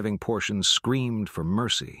surviving portions screamed for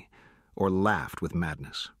mercy or laughed with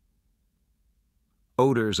madness.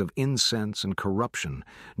 Odors of incense and corruption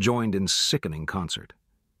joined in sickening concert,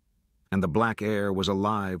 and the black air was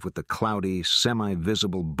alive with the cloudy,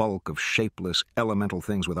 semi-visible bulk of shapeless, elemental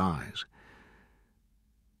things with eyes.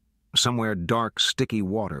 Somewhere dark, sticky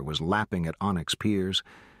water was lapping at onyx piers,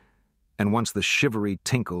 and once the shivery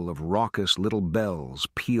tinkle of raucous little bells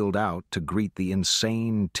pealed out to greet the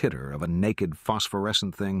insane titter of a naked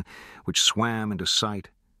phosphorescent thing which swam into sight,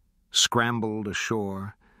 scrambled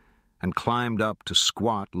ashore, and climbed up to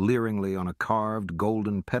squat leeringly on a carved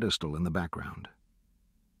golden pedestal in the background.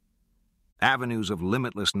 Avenues of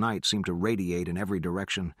limitless night seemed to radiate in every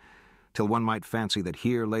direction, till one might fancy that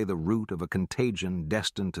here lay the root of a contagion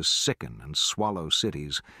destined to sicken and swallow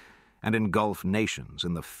cities, and engulf nations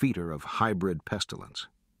in the fetor of hybrid pestilence.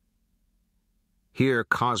 Here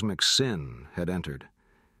cosmic sin had entered,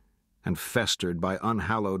 and festered by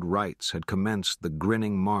unhallowed rites had commenced the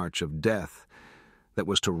grinning march of death that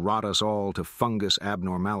was to rot us all to fungus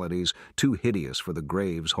abnormalities too hideous for the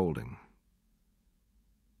grave's holding.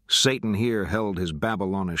 Satan here held his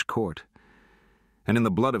Babylonish court, and in the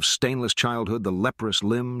blood of stainless childhood the leprous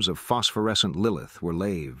limbs of phosphorescent Lilith were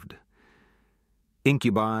laved.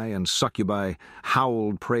 Incubi and succubi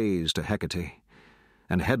howled praise to Hecate,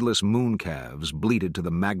 and headless mooncalves bleated to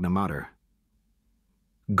the Magna Mater.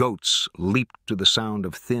 Goats leaped to the sound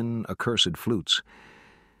of thin, accursed flutes,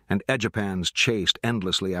 and edgepans chased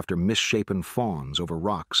endlessly after misshapen fawns over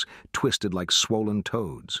rocks twisted like swollen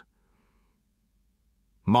toads.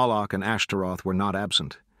 Moloch and Ashtaroth were not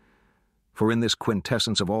absent, for in this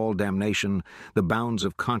quintessence of all damnation the bounds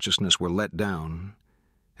of consciousness were let down,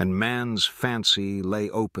 and man's fancy lay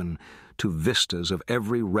open to vistas of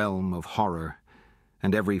every realm of horror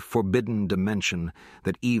and every forbidden dimension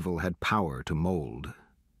that evil had power to mold.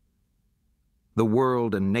 The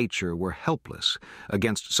world and nature were helpless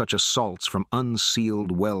against such assaults from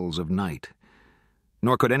unsealed wells of night,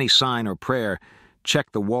 nor could any sign or prayer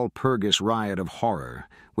check the Walpurgis riot of horror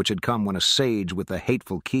which had come when a sage with the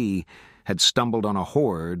hateful key had stumbled on a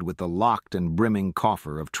hoard with the locked and brimming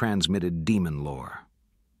coffer of transmitted demon lore.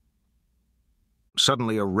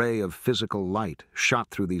 Suddenly a ray of physical light shot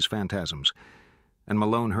through these phantasms, and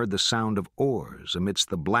Malone heard the sound of oars amidst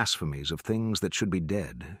the blasphemies of things that should be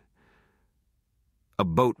dead. A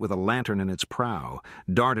boat with a lantern in its prow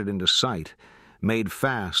darted into sight, made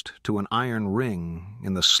fast to an iron ring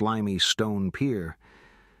in the slimy stone pier,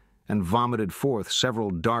 and vomited forth several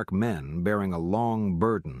dark men bearing a long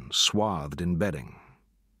burden swathed in bedding.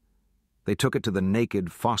 They took it to the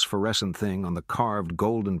naked, phosphorescent thing on the carved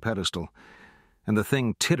golden pedestal, and the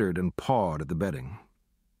thing tittered and pawed at the bedding.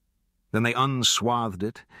 Then they unswathed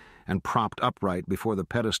it and propped upright before the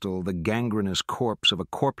pedestal the gangrenous corpse of a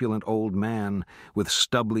corpulent old man with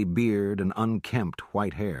stubbly beard and unkempt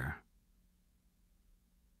white hair.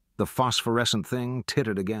 The phosphorescent thing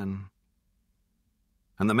tittered again,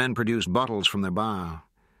 and the men produced bottles from their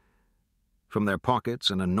pockets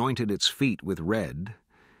and anointed its feet with red,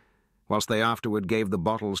 whilst they afterward gave the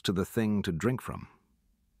bottles to the thing to drink from.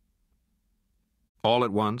 All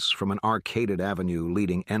at once, from an arcaded avenue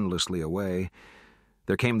leading endlessly away,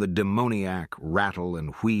 there came the demoniac rattle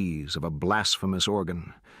and wheeze of a blasphemous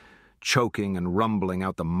organ, choking and rumbling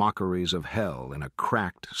out the mockeries of hell in a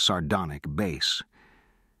cracked, sardonic bass.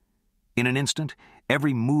 In an instant,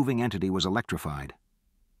 every moving entity was electrified,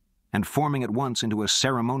 and forming at once into a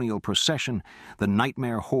ceremonial procession, the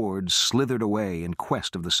nightmare horde slithered away in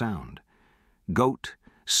quest of the sound. Goat,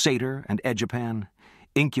 satyr, and edgepan,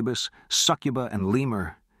 incubus, succuba, and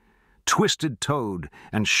lemur, twisted toad,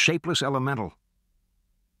 and shapeless elemental,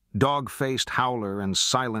 dog-faced howler and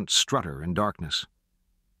silent strutter in darkness,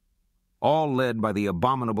 all led by the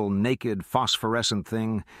abominable naked phosphorescent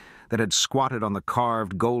thing that had squatted on the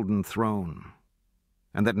carved golden throne,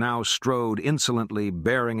 and that now strode insolently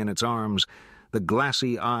bearing in its arms the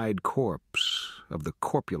glassy-eyed corpse of the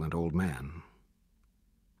corpulent old man.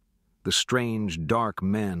 The strange, dark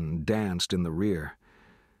men danced in the rear,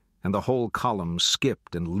 and the whole column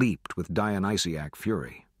skipped and leaped with Dionysiac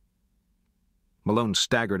fury. Malone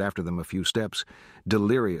staggered after them a few steps,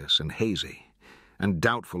 delirious and hazy, and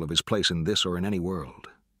doubtful of his place in this or in any world.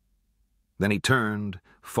 Then he turned,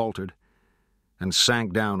 faltered, and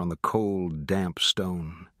sank down on the cold, damp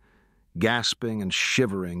stone, gasping and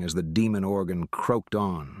shivering as the demon organ croaked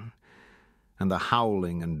on, and the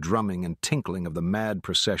howling and drumming and tinkling of the mad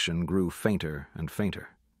procession grew fainter and fainter.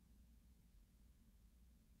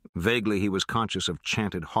 Vaguely he was conscious of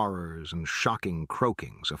chanted horrors and shocking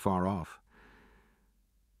croakings afar off.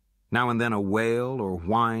 Now and then a wail or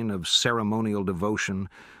whine of ceremonial devotion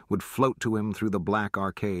would float to him through the black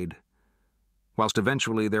arcade, whilst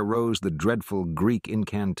eventually there rose the dreadful Greek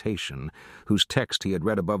incantation whose text he had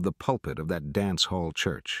read above the pulpit of that dance-hall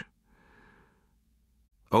church.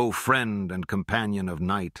 O friend and companion of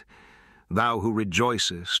night, thou who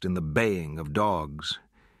rejoicest in the baying of dogs,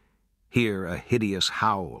 here a hideous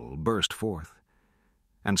howl burst forth,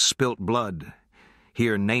 and spilt blood,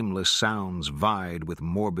 here nameless sounds vied with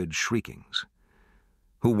morbid shriekings.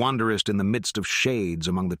 Who wanderest in the midst of shades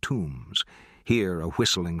among the tombs, here a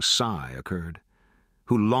whistling sigh occurred.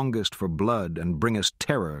 Who longest for blood and bringest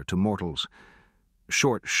terror to mortals,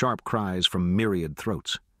 short, sharp cries from myriad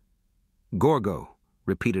throats. Gorgo,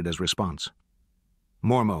 repeated as response.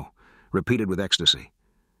 Mormo, repeated with ecstasy.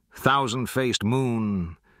 Thousand-faced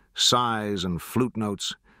moon, sighs and flute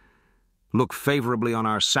notes. Look favorably on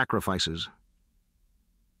our sacrifices.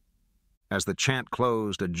 As the chant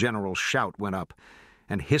closed, a general shout went up,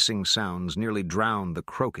 and hissing sounds nearly drowned the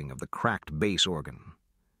croaking of the cracked bass organ.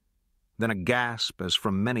 Then a gasp as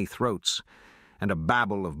from many throats, and a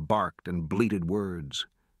babble of barked and bleated words.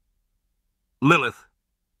 Lilith!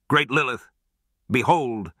 Great Lilith!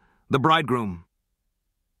 Behold, the bridegroom!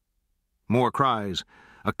 More cries,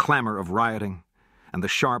 a clamor of rioting, and the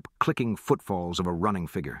sharp, clicking footfalls of a running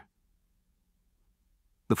figure.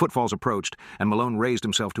 The footfalls approached, and Malone raised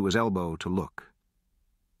himself to his elbow to look.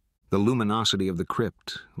 The luminosity of the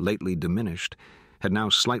crypt, lately diminished, had now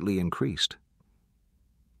slightly increased.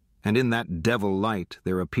 And in that devil light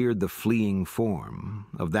there appeared the fleeing form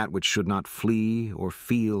of that which should not flee or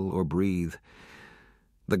feel or breathe,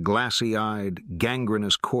 the glassy-eyed,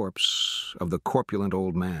 gangrenous corpse of the corpulent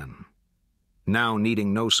old man, now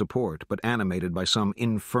needing no support but animated by some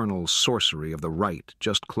infernal sorcery of the rite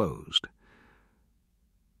just closed.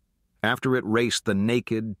 After it raced the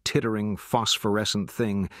naked, tittering, phosphorescent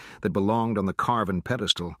thing that belonged on the carven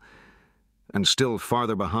pedestal, and still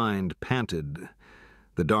farther behind panted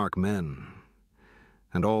the dark men,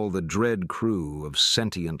 and all the dread crew of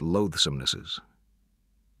sentient loathsomenesses.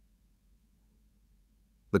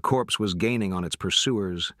 The corpse was gaining on its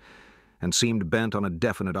pursuers, and seemed bent on a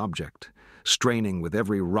definite object, straining with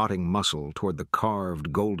every rotting muscle toward the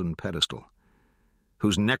carved golden pedestal,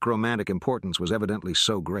 whose necromantic importance was evidently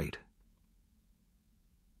so great.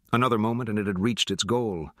 Another moment and it had reached its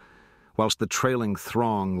goal, whilst the trailing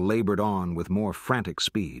throng labored on with more frantic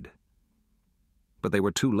speed. But they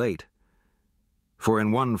were too late, for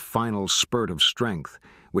in one final spurt of strength,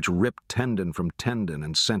 which ripped tendon from tendon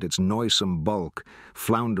and sent its noisome bulk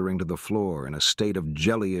floundering to the floor in a state of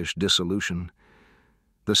jellyish dissolution,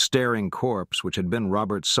 the staring corpse which had been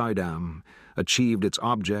Robert Sidam achieved its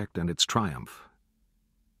object and its triumph.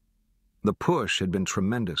 The push had been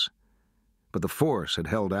tremendous, but the force had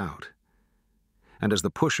held out. And as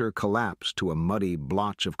the pusher collapsed to a muddy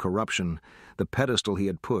blotch of corruption, the pedestal he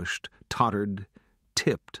had pushed tottered,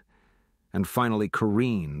 tipped, and finally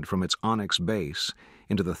careened from its onyx base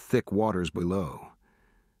into the thick waters below,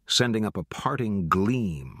 sending up a parting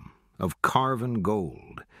gleam of carven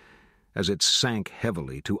gold as it sank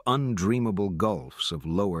heavily to undreamable gulfs of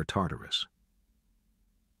lower Tartarus.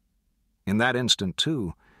 In that instant,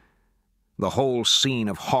 too, the whole scene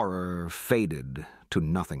of horror faded to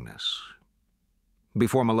nothingness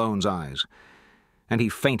before Malone's eyes, and he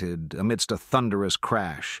fainted amidst a thunderous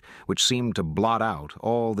crash which seemed to blot out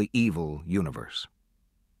all the evil universe.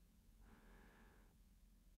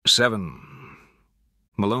 7.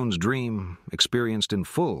 Malone's dream, experienced in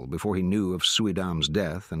full before he knew of Suidam's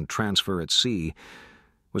death and transfer at sea,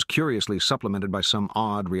 was curiously supplemented by some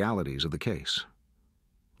odd realities of the case,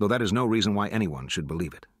 though that is no reason why anyone should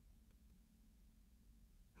believe it.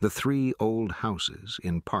 The 3 old houses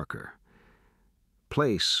in Parker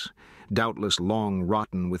Place, doubtless long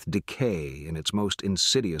rotten with decay in its most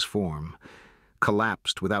insidious form,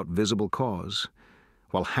 collapsed without visible cause,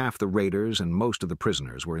 while half the raiders and most of the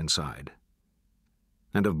prisoners were inside.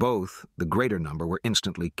 And of both, the greater number were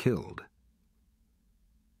instantly killed.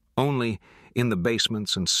 Only in the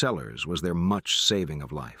basements and cellars was there much saving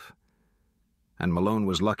of life, and Malone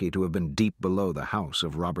was lucky to have been deep below the house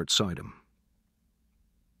of Robert Sidam.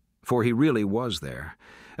 For he really was there,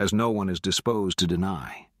 as no one is disposed to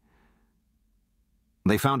deny.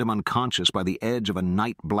 They found him unconscious by the edge of a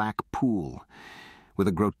night-black pool, with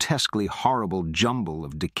a grotesquely horrible jumble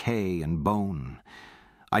of decay and bone,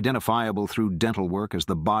 identifiable through dental work as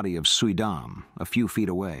the body of Suidam, a few feet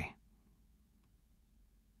away.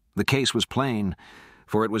 The case was plain,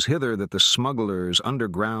 for it was hither that the smuggler's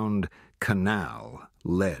underground canal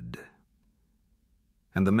led.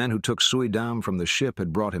 And the men who took Suidam from the ship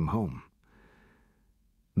had brought him home.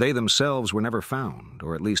 They themselves were never found,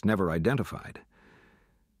 or at least never identified,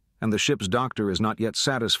 and the ship's doctor is not yet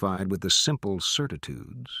satisfied with the simple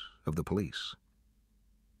certitudes of the police.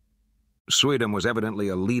 Suidam was evidently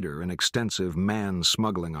a leader in extensive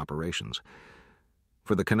man-smuggling operations,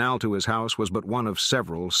 for the canal to his house was but one of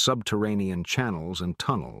several subterranean channels and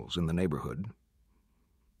tunnels in the neighborhood.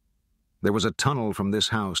 There was a tunnel from this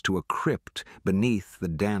house to a crypt beneath the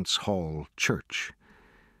dance hall church.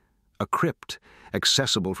 A crypt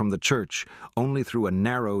accessible from the church only through a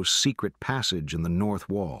narrow, secret passage in the north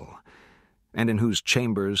wall, and in whose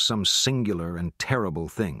chambers some singular and terrible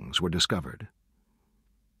things were discovered.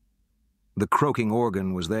 The croaking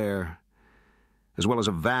organ was there, as well as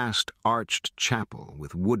a vast arched chapel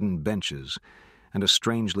with wooden benches and a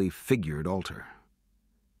strangely figured altar.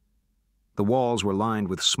 The walls were lined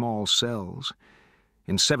with small cells,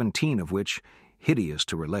 in 17 of which, hideous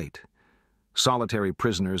to relate, solitary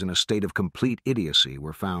prisoners in a state of complete idiocy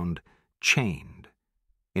were found chained,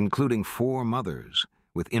 including 4 mothers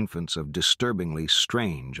with infants of disturbingly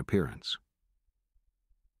strange appearance.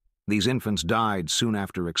 These infants died soon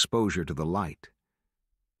after exposure to the light,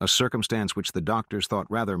 a circumstance which the doctors thought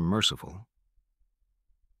rather merciful.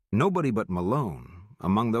 Nobody but Malone,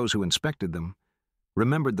 among those who inspected them,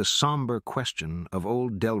 remembered the somber question of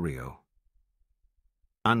old Del Rio.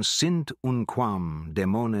 An sint unquam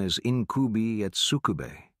demones incubi et succube,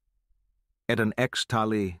 et an ex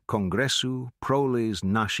tali congressu proles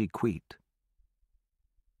nasci quit.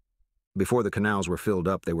 Before the canals were filled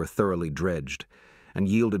up, they were thoroughly dredged, and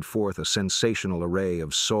yielded forth a sensational array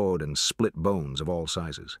of sawed and split bones of all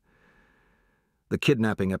sizes. The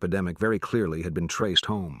kidnapping epidemic very clearly had been traced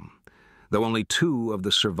home, though only 2 of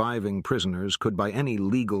the surviving prisoners could by any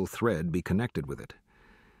legal thread be connected with it.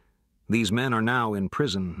 These men are now in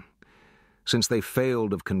prison, since they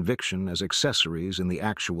failed of conviction as accessories in the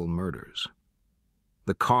actual murders.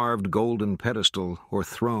 The carved golden pedestal or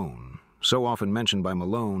throne, so often mentioned by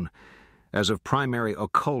Malone, as of primary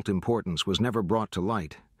occult importance, was never brought to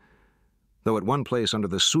light, though at one place under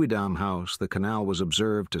the Suidam house the canal was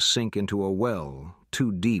observed to sink into a well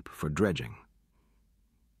too deep for dredging.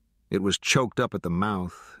 It was choked up at the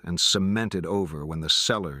mouth and cemented over when the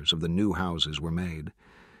cellars of the new houses were made.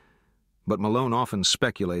 But Malone often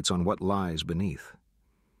speculates on what lies beneath.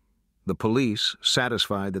 The police,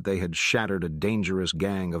 satisfied that they had shattered a dangerous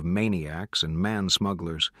gang of maniacs and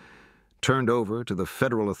man-smugglers, turned over to the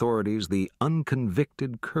federal authorities the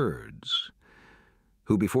unconvicted Kurds,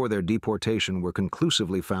 who before their deportation were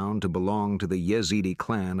conclusively found to belong to the Yazidi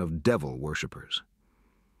clan of devil worshippers.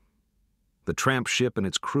 The tramp ship and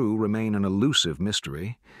its crew remain an elusive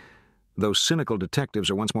mystery, though cynical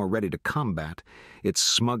detectives are once more ready to combat its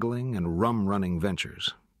smuggling and rum-running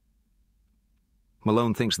ventures.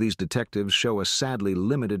 Malone thinks these detectives show a sadly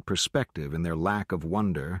limited perspective in their lack of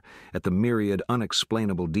wonder at the myriad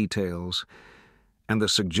unexplainable details and the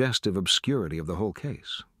suggestive obscurity of the whole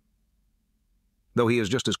case. Though he is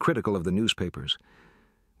just as critical of the newspapers,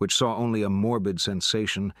 which saw only a morbid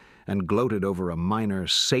sensation and gloated over a minor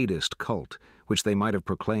sadist cult which they might have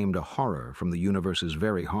proclaimed a horror from the universe's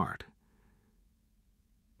very heart.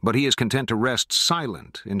 But he is content to rest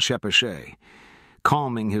silent in Shepeshe,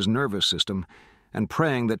 calming his nervous system and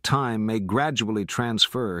praying that time may gradually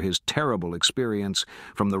transfer his terrible experience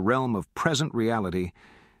from the realm of present reality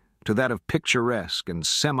to that of picturesque and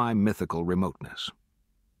semi-mythical remoteness.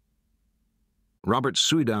 Robert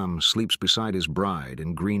Suidam sleeps beside his bride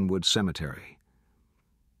in Greenwood Cemetery.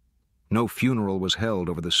 No funeral was held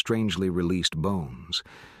over the strangely released bones,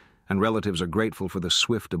 and relatives are grateful for the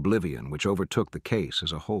swift oblivion which overtook the case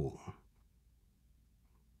as a whole.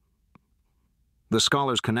 The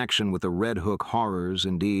scholar's connection with the Redhook horrors,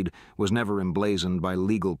 indeed, was never emblazoned by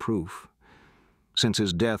legal proof, since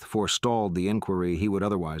his death forestalled the inquiry he would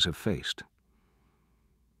otherwise have faced.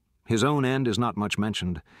 His own end is not much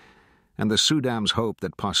mentioned, and the Suidams hope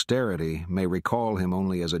that posterity may recall him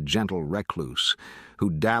only as a gentle recluse who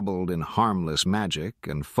dabbled in harmless magic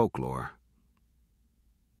and folklore.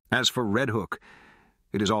 As for Redhook,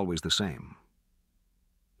 it is always the same.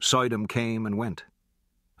 Suidam came and went.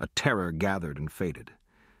 A terror gathered and faded.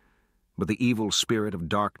 But the evil spirit of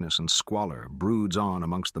darkness and squalor broods on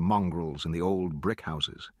amongst the mongrels in the old brick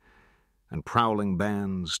houses, and prowling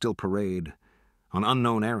bands still parade on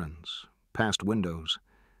unknown errands, past windows,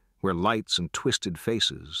 where lights and twisted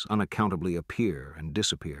faces unaccountably appear and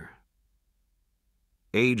disappear.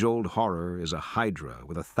 Age-old horror is a hydra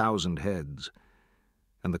with 1,000 heads,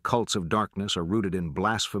 and the cults of darkness are rooted in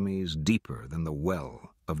blasphemies deeper than the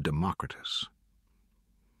well of Democritus.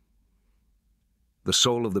 The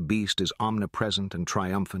soul of the beast is omnipresent and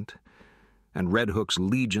triumphant, and Redhook's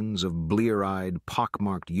legions of blear-eyed,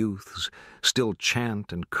 pockmarked youths still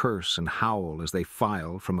chant and curse and howl as they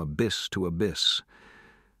file from abyss to abyss,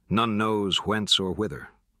 none knows whence or whither,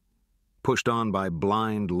 pushed on by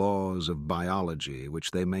blind laws of biology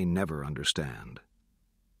which they may never understand.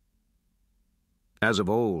 As of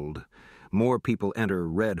old, more people enter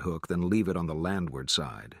Redhook than leave it on the landward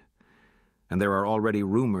side, and there are already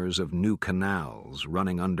rumors of new canals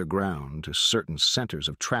running underground to certain centers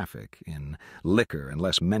of traffic in liquor and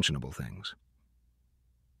less mentionable things.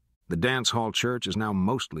 The dance hall church is now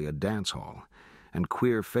mostly a dance hall, and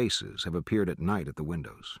queer faces have appeared at night at the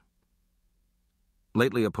windows.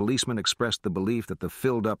 Lately, a policeman expressed the belief that the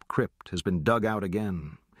filled-up crypt has been dug out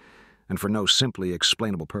again, and for no simply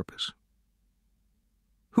explainable purpose.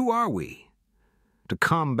 Who are we to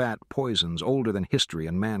combat poisons older than history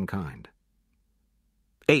and mankind?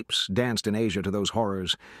 Apes danced in Asia to those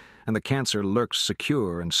horrors, and the cancer lurks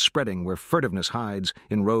secure and spreading where furtiveness hides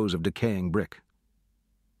in rows of decaying brick.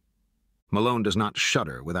 Malone does not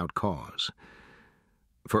shudder without cause,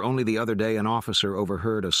 for only the other day an officer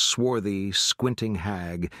overheard a swarthy, squinting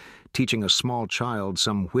hag teaching a small child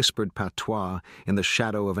some whispered patois in the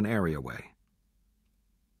shadow of an areaway.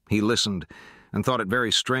 He listened and thought it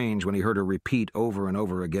very strange when he heard her repeat over and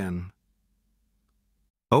over again,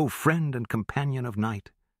 "O friend and companion of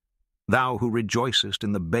night, thou who rejoicest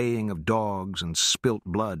in the baying of dogs and spilt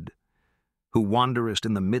blood, who wanderest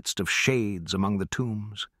in the midst of shades among the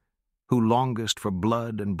tombs, who longest for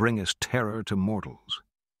blood and bringest terror to mortals.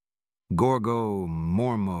 Gorgo,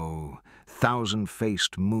 Mormo,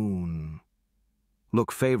 thousand-faced moon,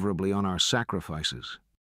 look favorably on our sacrifices,